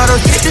want another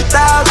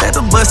 50,000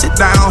 to bust it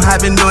down.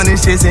 I've been doing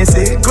this shit since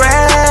 6th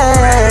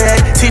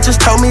grade. Teachers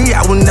told me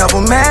I would never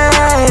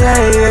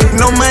make.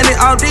 No money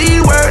off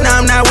the word,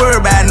 now I'm not worried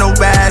about no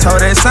bad.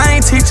 Told that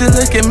same teacher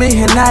look at me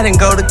and I didn't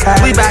go to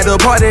college. We bout to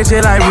party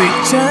shit like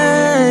Rich.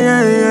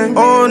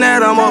 Oh,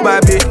 now I'm up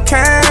by Big K.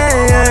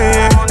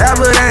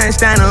 Albert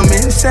Einstein, I'm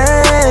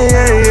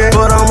insane.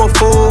 But I'm a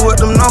fool with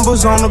them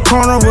numbers on the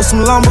corner with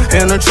some lumber.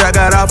 And the track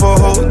got off a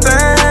whole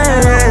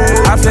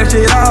thing. I flex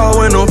it all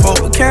when them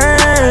folk came.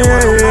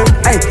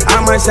 Hey, I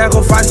might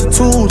sacrifice a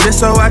 2 just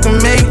so I can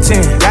make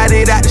 10. Got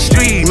it out the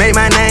street, made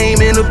my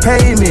name in the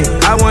pavement.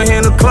 I went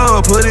in the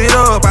club, put it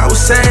up, I was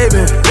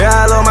saving. Yeah,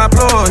 I love my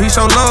plug, he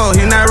so low,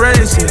 he not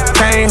racing.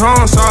 Came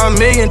home, saw $1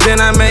 million, then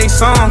I made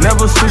some.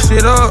 Never switch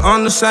it up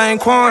on the same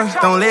coin.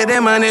 Don't let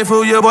that money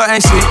fool you, boy,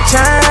 ain't shit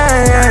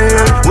change.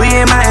 We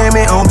in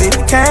Miami on big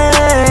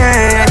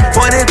cash.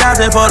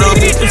 40,000 for the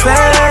big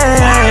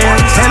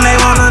fast. And they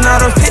want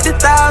another 50,000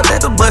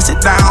 to bust it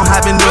down.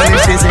 I've been doing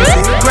this shit since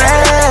 6th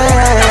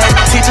grade.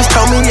 Teachers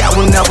told me I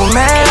would never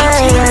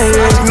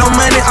make. No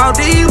money off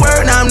the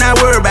word, now I'm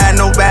not worried about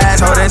no bad.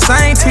 Told that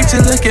same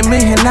teacher look at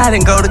me and I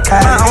didn't go to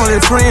college. My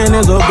only friend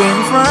is a big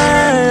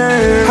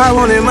friend. I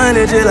wanted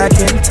money till I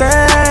can't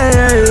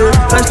tell.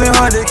 Hustling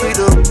hard to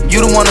keep up. You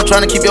the one that's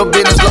trying to keep your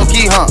business low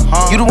key, huh?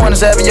 You the one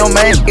that's having your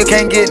man, you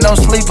can't get no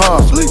sleep, huh?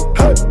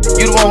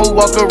 You the one who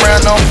walk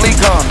around on fleek,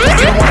 huh?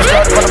 You the one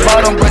that started from the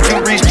bottom, but you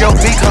reached your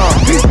peak, huh?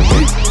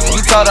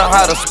 You taught them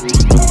how to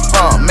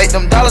make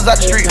them dollars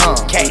out the street, huh?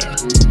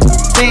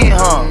 Team,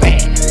 huh?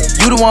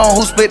 You the one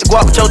who split the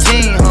guap with your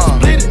team, huh?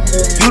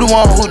 You the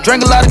one who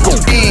drank a lot of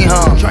cocaine,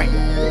 huh?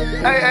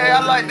 Hey,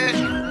 I like this.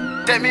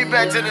 Take me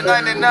back to the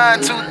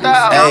 99, 2000.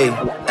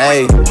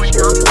 Hey,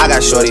 I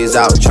got shorties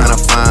out tryna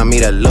find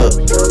me that look.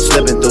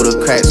 Slipping through the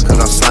cracks cause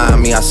I'm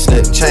slimy, I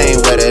slip. Chain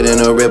wetter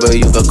than a river,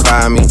 you could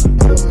cry me.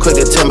 Quick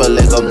to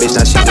Timberlake, a bitch,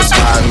 now she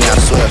despise me, I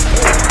swear.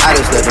 I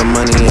just let the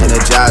money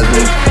energize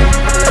me.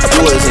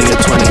 You was in your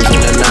 20s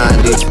and the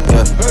 90s,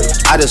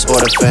 yeah. I just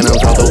order phantoms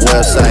off the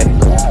website.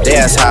 They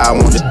ask how I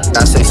want it,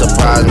 I say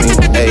surprise me,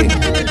 hey,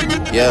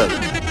 yeah.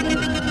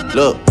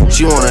 Look,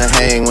 she wanna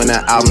hang when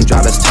that album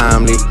drop, it's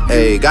timely.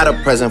 Hey, got a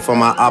present for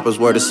my oppas,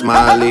 word is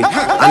smiley.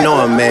 I know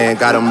a man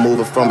got a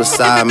mover from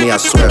beside me, I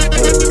swear.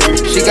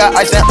 She got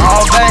ice in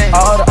all veins.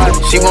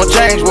 She won't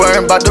change,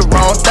 worrying about the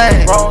wrong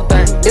thing.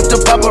 If the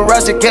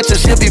paparazzi catch her,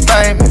 she'll be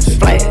famous.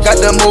 Got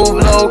to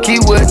move low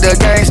key with the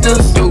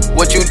gangsters. Do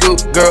what you do,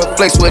 girl,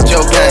 flex with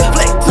your gang.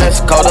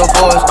 Let's call the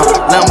boys,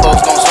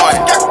 Lambos gon'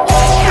 swing.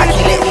 I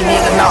can't let these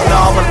niggas knock me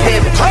off my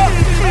pivot.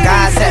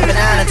 God sat me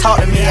down and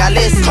talked to me, I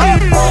listened.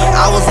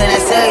 I was in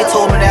that cell, he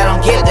told me that I'm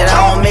gifted.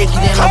 I don't make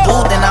it in the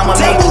booth, then I'ma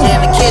make it in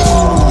the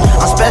kitchen.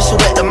 I'm special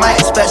with the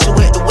mic, special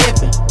with the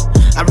whipping.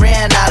 I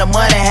ran out of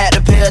money, had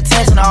to pay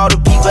attention to all the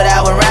people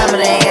that were around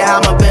me. They ain't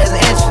have my best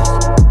interest.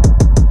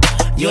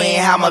 You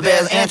ain't have my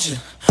best interest.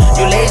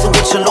 You lazy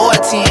with your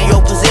loyalty and your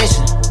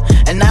position.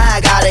 And now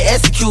I gotta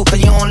execute cause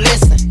you don't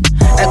listen.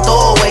 That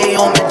throwaway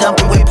on me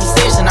dumping with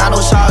precision. I know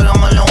Charlotte on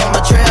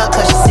my trail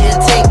cause she see it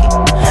take it.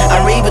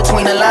 I read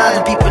between the lines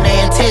and people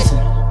their intention.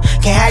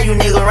 Can't have you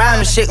nigga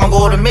around me, shit gon'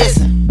 go to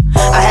missing.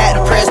 I had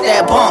to press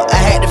that bump, I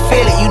had to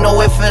feel it. You know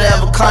if it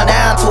ever come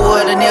down to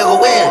it, a nigga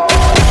with it.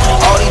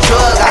 All these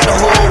drugs got the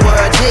whole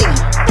world jigging.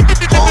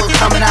 Hoes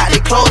coming out,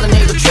 they clothes, a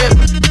nigga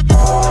tripping.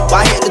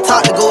 Why hit the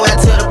top to go out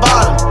to the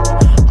bottom?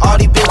 All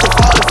these bitches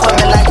falling for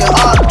me like an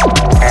autumn.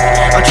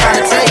 I'm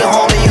tryna tell you,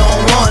 homie, you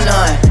don't want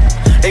none.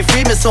 They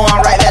free me, so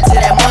I'm right back to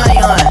that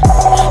money on.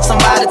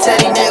 Somebody tell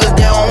these niggas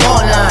they don't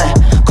want none.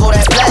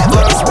 Kodak black,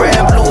 but I'm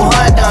spreading blue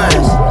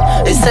Honduras.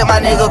 They said my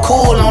nigga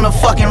cool on the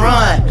fucking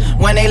run.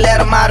 When they let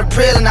him out of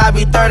prison, I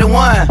be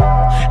 31.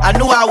 I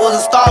knew I was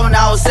a star when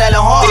I was selling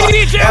hard.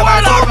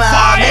 Everybody told me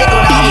how I make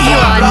it. You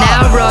are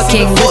now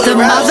rocking with the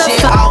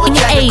motherfucking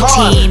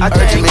A-Team.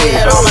 Urging me,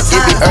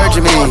 it be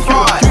urging me.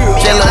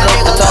 Chillin'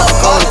 off the top of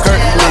cold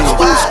curtain,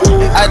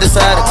 please. I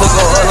decided to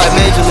go up like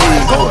Major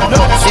League.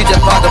 She just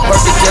bought the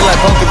Perkins, just like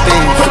poker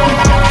things.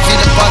 She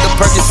just bought the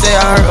Perkins, say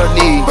I hurt her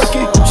knees.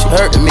 She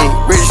hurting me,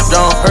 rich,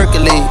 strong,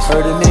 Hercules.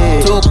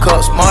 2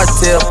 cups,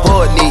 Martell,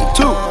 pour it neat.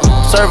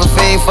 Serve a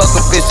fiend, fuck a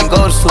bitch and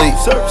go to sleep.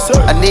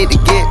 I need to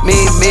get me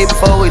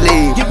before we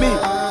leave.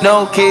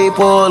 No kid,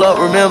 pull up,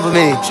 remember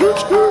me.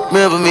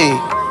 Remember me.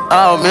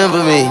 Oh,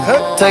 remember me.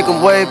 Take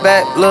 'em way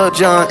back, Lil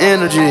Jon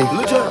energy.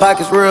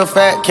 Pockets real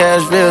fat,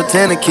 Cashville,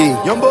 Tennessee.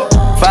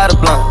 Fire the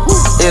blunt,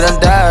 it done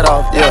died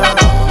off, yeah.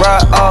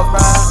 Ride off,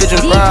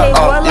 bitches ride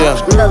off, yeah.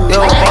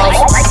 Yo,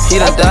 boss, he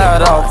done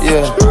died off,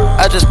 yeah.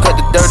 I just cut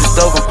the dirty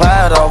stove and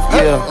pied off,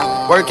 yeah.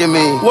 Working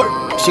me,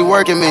 she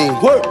working me,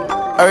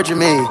 urging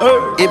me,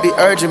 it be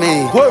urging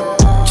me.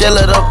 Chill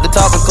it up the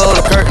top and close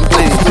the curtain,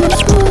 please.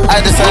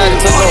 I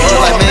decided to go up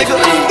like nigga.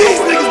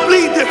 These niggas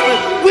bleed different.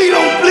 We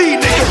don't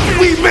bleed, nigga.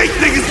 We make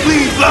niggas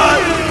bleed,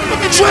 blood.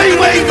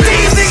 Trainway,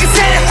 these niggas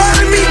said it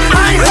hurting me.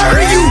 I ain't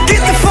hurting you.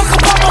 Get the fuck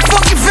up on my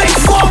fucking face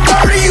before I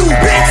murder you.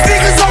 Bitch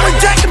niggas on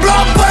reject the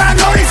block, but I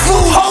know they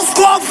fool. Whole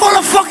squad full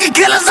of fucking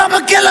killers, I'm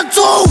a killer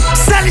too.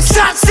 Selling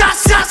shots,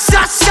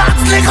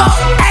 nigga.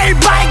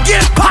 Everybody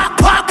get pop,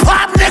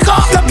 nigga.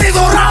 The big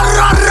ol' run,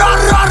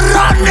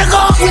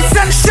 nigga. We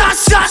selling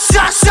shots,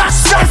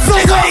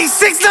 nigga.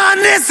 6'9"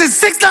 this and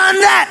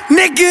 6'9" that.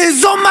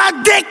 Niggas on my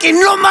dick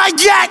and on my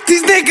yak.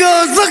 These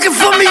niggas looking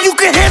for me, you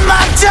can hit my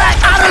jack.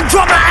 I done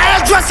dropped my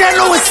address and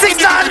know it's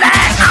 6'9"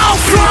 that. I'll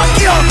flunk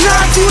you,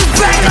 not to his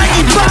back like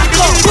he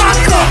Baka.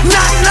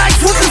 Not nice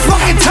with the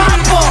fucking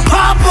topper.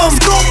 Pop him,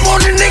 scope on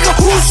the nigga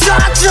who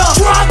shot ya.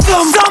 Drop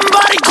him,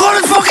 somebody call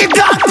his fucking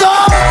doctor.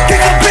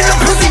 Kick up in the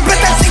pussy, bet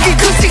that she get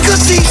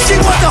goosey. She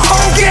want the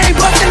whole game,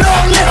 but they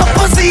all in her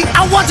pussy.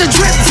 I want the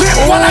drip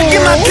while I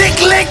get my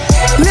dick licked.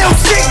 Little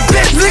sick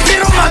bitch, lick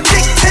it on my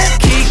dick tip.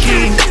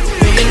 Kiki,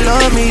 do you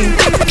love me?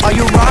 Are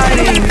you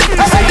riding?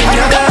 Say you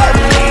never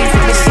ever leave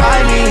from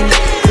beside me.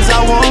 Cause I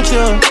want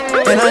you,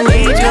 and I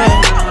need you,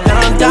 and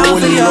I'm down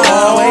for you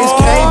always,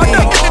 KB.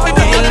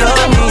 Do you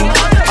love me?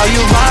 Are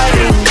you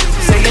riding?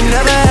 Say you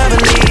never ever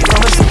leave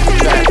from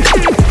beside me.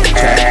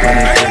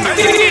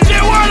 DJ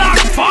Warlock,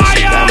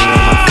 fire!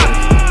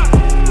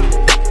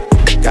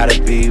 Gotta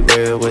be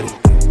real with it.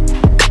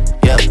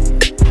 Yeah.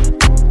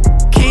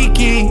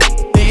 Kiki,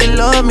 do you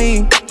love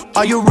me?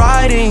 Are you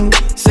riding?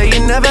 Say you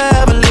never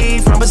ever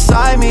leave from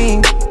beside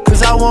me.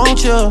 Cause I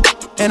want you,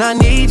 and I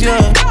need you,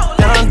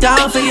 and I'm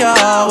down for you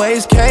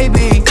always,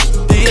 KB.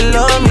 Do you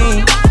love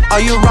me? Are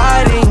you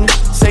riding?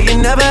 Say you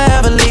never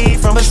ever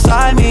leave from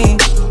beside me.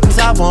 Cause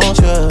I want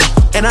you,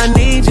 and I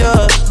need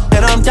you,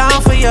 and I'm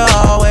down for you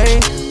always.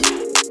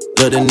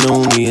 But the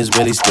new me is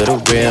really still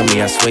the real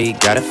me. I swear you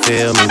gotta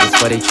feel me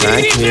before they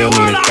try and kill me.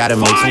 They gotta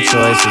make some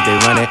choices, they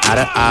running out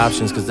of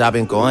options. Cause I've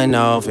been going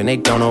off and they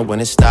don't know when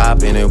to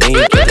stop. And when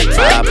you get the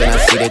top and I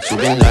see that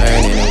you've been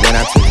learning. And when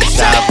I took the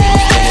shot, you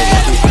spend it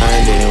like you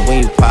earned it. And when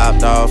you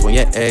popped off on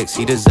your ex,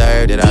 he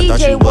deserved it. I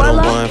thought you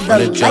would've won from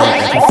the jump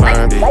and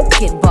confirmed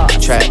it.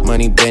 Trap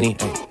money, Benny,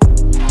 ay.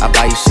 I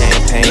buy you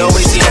champagne. No,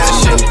 we see that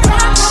shit.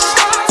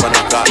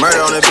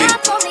 Murder on the beat.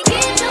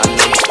 I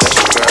know you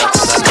special, girl,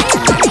 cause I know you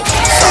made it.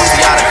 Something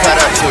you gotta cut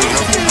up to,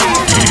 you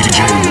know? DJ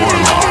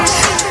Warlock.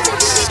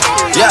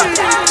 Yeah.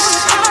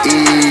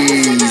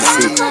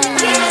 Easy.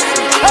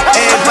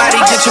 Everybody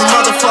get your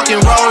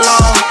motherfucking roll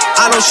on.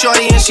 I know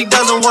shorty and she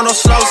doesn't want no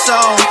slow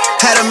song.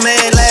 Had a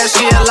man last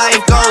year,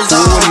 life goes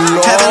on.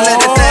 Haven't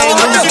let the thing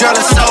loose, girl,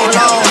 it's so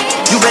long.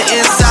 You been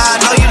inside,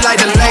 know you like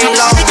to lay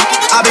low.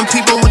 I've been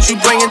peeping what you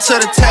bringing to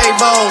the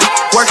table.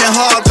 Working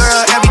hard,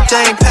 girl,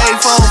 everything paid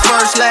for.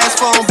 First, last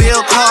phone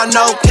bill, car,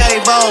 no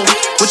cable.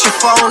 With your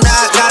phone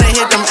out, gotta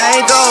hit them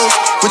angles.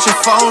 With your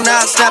phone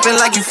out, snapping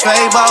like you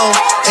Fable.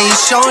 And you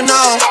showing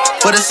off,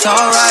 but it's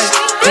alright.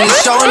 And you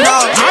showing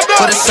off,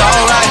 but it's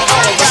alright.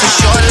 It's a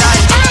short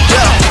life,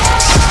 yeah.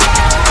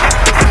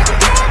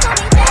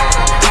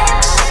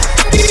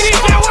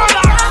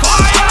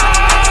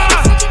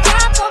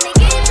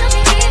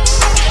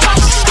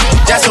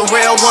 That's a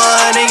real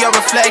one in your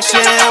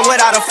reflection.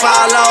 Without a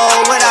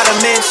follow, without a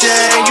mention.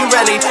 You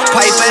really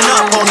piping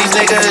up on these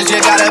niggas. You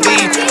gotta be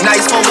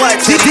nice for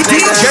what to these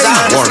niggas.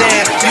 I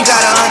understand. You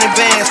got 100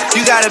 bands,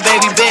 you got a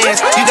baby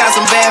Benz, you got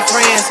some bad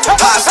friends.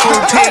 High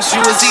school pics, you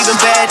was even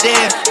bad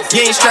then.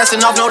 You ain't stressing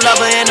off no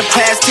lover in the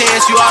past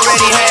tense. You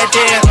already had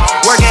them.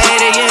 Work at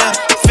 8 a.m.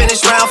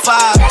 Finish round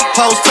 5.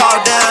 Post talk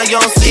down, you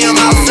don't see them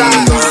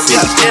outside.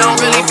 Yeah, they don't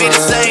really be the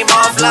same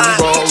offline.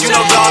 You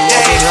know dog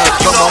days,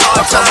 you know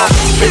hard time.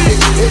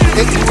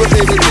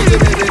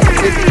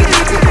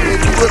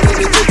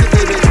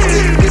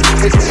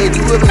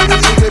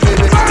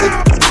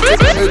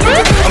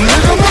 I'm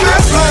living my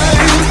best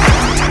life.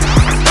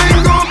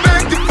 Ain't going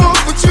back and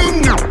forth with you.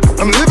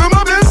 I'm living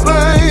my best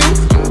life.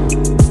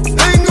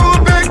 Ain't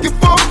going back and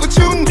forth with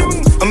you.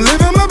 I'm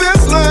living my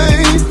best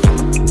life.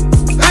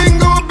 Ain't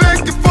going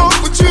back and forth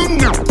with you.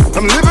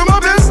 I'm living my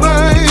best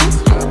life.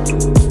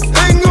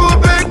 Ain't going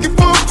back and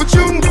forth with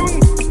you.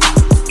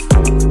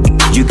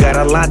 You got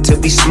a lot to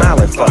be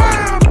smiling for.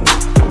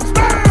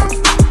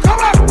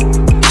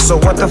 So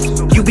what the f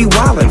you be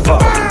wildin' for?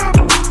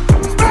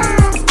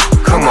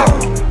 Come on,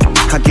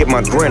 I get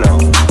my grin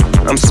on.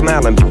 I'm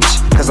smiling, bitch,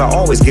 cause I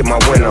always get my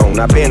win on.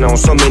 I've been on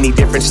so many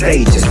different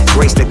stages,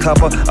 graced the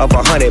cover of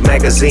 100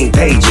 magazine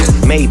pages,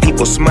 made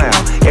people smile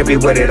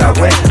everywhere that I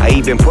went. I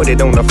even put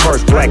it on the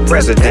first black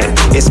president.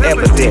 It's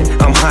evident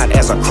I'm hot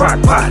as a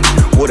crock pot,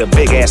 with a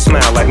big ass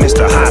smile like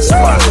Mr. Hot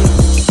Spot.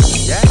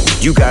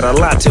 You got a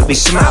lot to be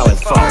smiling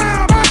for,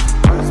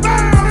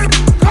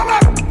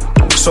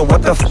 so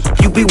what the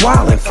you be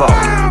wildin' for?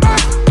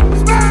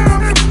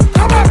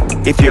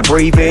 If you're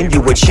breathing,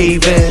 you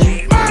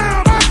achieving.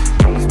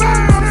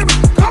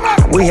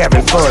 We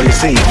having fun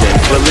this evening,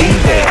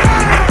 believe it.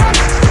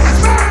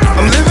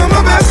 I'm living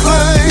my best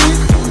life.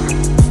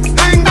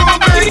 Ain't going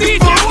back and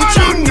forth with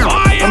you.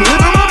 I'm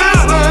living my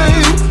best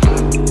life.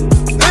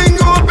 Ain't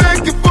going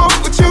back and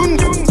forth with you.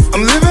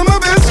 I'm living my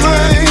best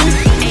life.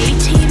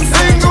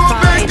 Ain't going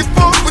back and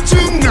forth with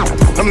you.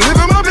 I'm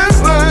living my best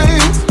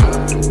life.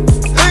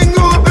 Ain't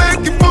going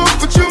back and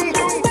forth with you.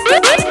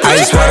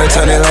 Ice water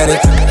turn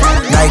Atlantic.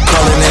 Night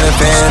calling in a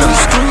phantom.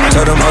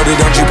 Told them, hold it,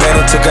 don't you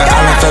panic. Took an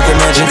island, felt the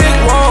mansion.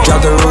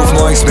 Drop the roof,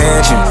 more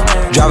expansion.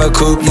 Drive a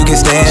coupe, you can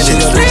stand it.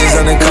 Bitches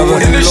undercover.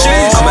 I'm an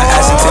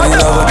ass until you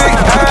lover.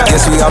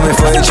 Guess we all been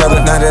for each other.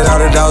 Now that all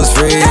the dogs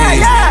free,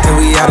 and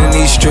we out in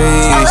these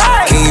streets.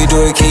 Can you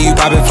do it? Can you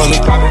pop it for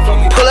me?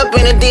 Pull up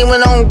in a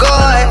demon on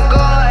guard,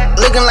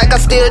 looking like I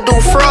still do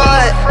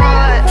fraud.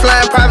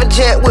 Flying private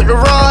jet with the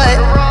rod.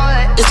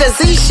 It's that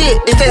Z shit,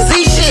 it's that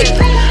Z shit.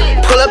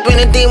 Pull up in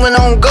a demon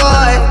on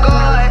guard,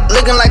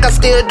 looking like I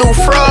still do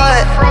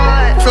fraud.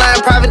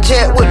 Flying private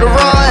jet with the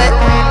rod.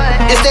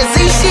 It's that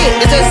Z shit,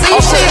 it's that Z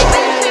shit.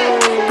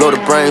 Blow the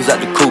brains out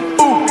the coop.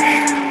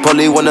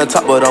 Polly wanna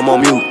talk, but I'm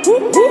on mute.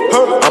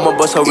 I'ma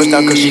bust her wrist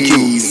down cause she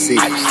cute.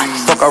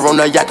 Fuck her on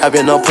the yacht, I've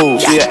been on pool.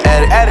 She an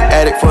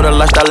addict for the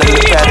lifestyle and the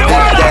caddy.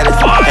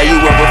 Have you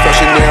ever felt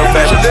Chanel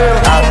fashion?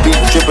 I be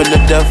dripping to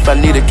death, I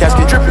need a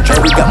casket.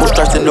 And we got more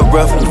strikes in the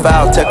rough, we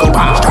foul tackle.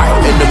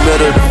 In the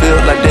middle of the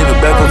field like David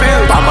Beckham.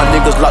 All my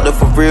niggas locked up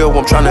for real,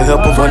 I'm tryna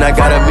help them. When I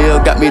got a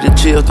meal, got me the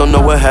chills, don't know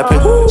what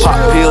happened. Pop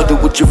pill, do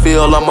what you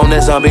feel, I'm on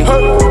that zombie.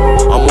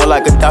 I'm more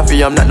like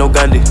Gaddafi, I'm not no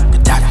Gandhi.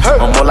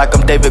 I'm more like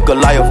I'm David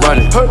Goliath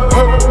running.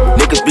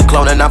 Niggas be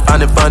cloning, I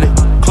find it funny.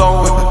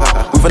 Clone,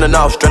 we finna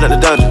know, straight out the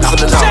dungeon.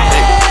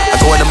 I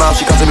go in the mouth,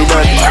 she comes to me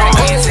nothing.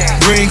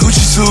 Green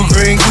Gucci suit,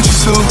 green Gucci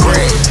suit,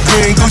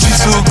 green Gucci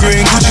suit,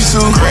 green Gucci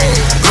suit,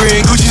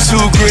 green Gucci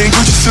suit, green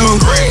Gucci suit.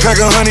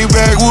 Pack 100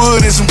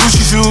 backwood and some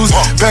Gucci shoes.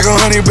 Pack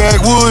 100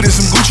 backwood and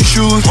some Gucci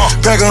shoes.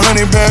 Pack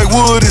 100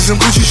 backwood and some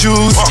Gucci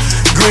shoes.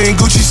 Green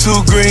Gucci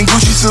suit, green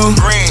Gucci suit,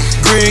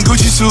 green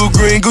Gucci suit,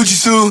 green Gucci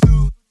suit.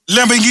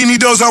 Lamborghini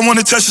doors, I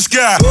wanna touch the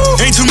sky.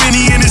 Ain't too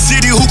many in the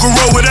city who can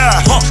roll with I.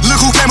 Look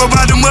who came up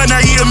out the mud,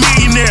 now he a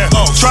millionaire.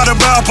 Try to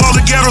buy up all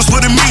the ghettos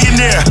with a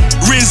millionaire.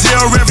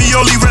 Renzel,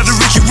 Ravioli, rather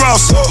Ricky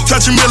Ross.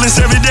 Touching millions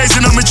every day,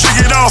 and I'ma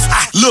trick it off.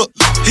 Look,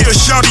 here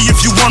shawty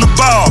if you wanna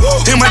ball.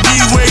 In my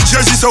D-Wade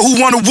jersey, so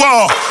who wanna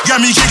wall?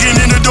 Got me kicking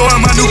in the door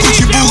in my new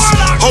Gucci boots.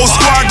 Whole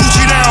squad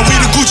Gucci down, we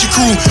the Gucci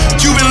crew.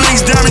 Cuban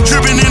links, diamond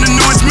dripping in the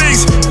newest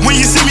mix. When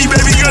you see me,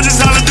 baby girl, just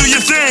holla, do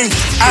your thing.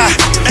 I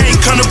ain't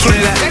gonna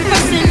play that.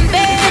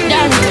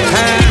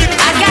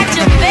 I got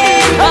your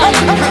bed on.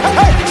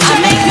 I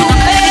make you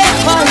bed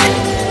for me.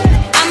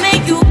 I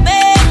make you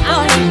bed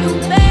for me.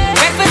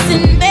 Breakfast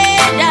in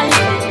bed,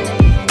 darling.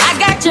 I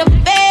got your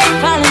bed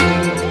for me.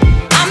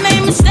 I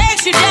made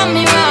mistakes, you done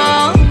me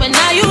wrong, but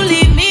now you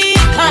leave me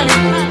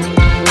calling.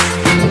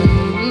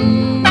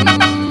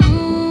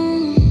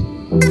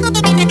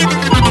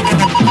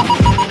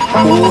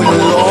 Oh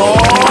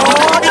Lord,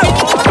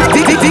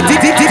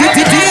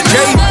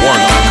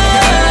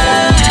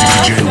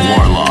 DJ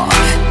Warlock.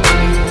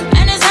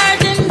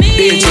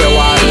 DJ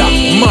Warlock,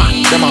 man,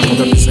 them are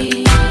gonna listen.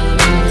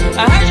 I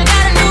heard you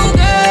got a new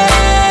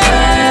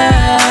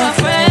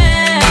girlfriend.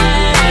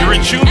 You're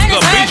in tune to the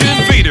Major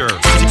Invader,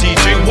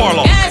 DJ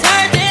Warlock.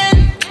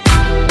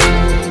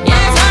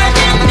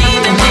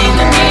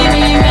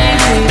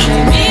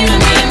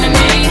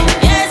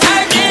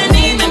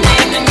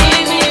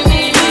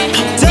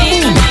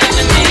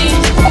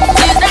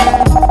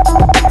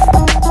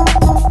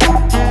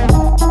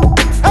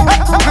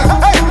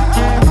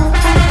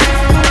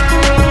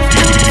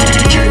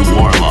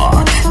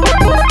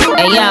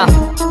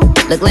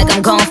 Look like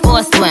I'm going for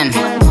a swim.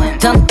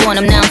 Dunked on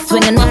him, now I'm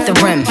swinging off the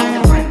rim.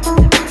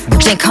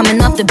 Bitch ain't coming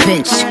off the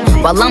bench,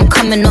 while I'm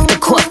coming off the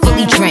court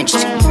fully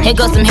drenched. Here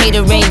goes some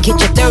haterade, get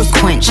your thirst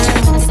quenched.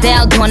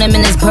 Style doing him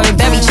in this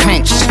Burberry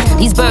trench.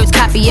 These birds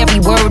copy every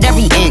word,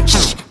 every inch.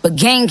 But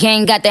gang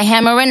got the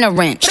hammer and the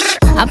wrench.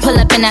 I pull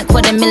up in that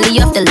 $250,000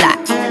 off the lot.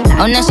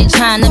 Oh, now she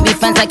tryna be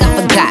friends like I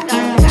forgot.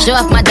 Show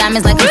off my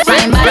diamonds like I'm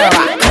flying by the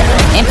rock.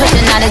 Ain't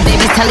pushing out his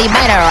baby's telly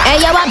by the rock. Hey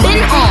yo, I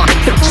been on,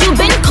 you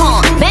been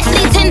con.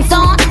 Bentley tints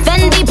on,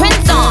 Fendi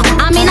prints on.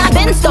 I mean I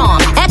been storm,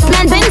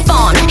 X-Men been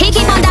fawn. He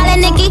keep on dialing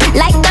Nicki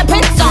like the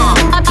Prince song.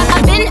 I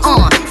been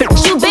on,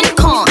 you been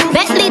con.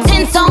 Bentley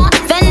tints on,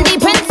 Fendi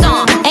prints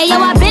on. Hey yo,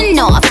 I been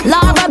off,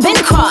 Laura been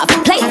Croft.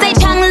 Play say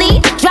Chang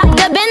Lee, drop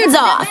the bins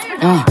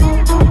off.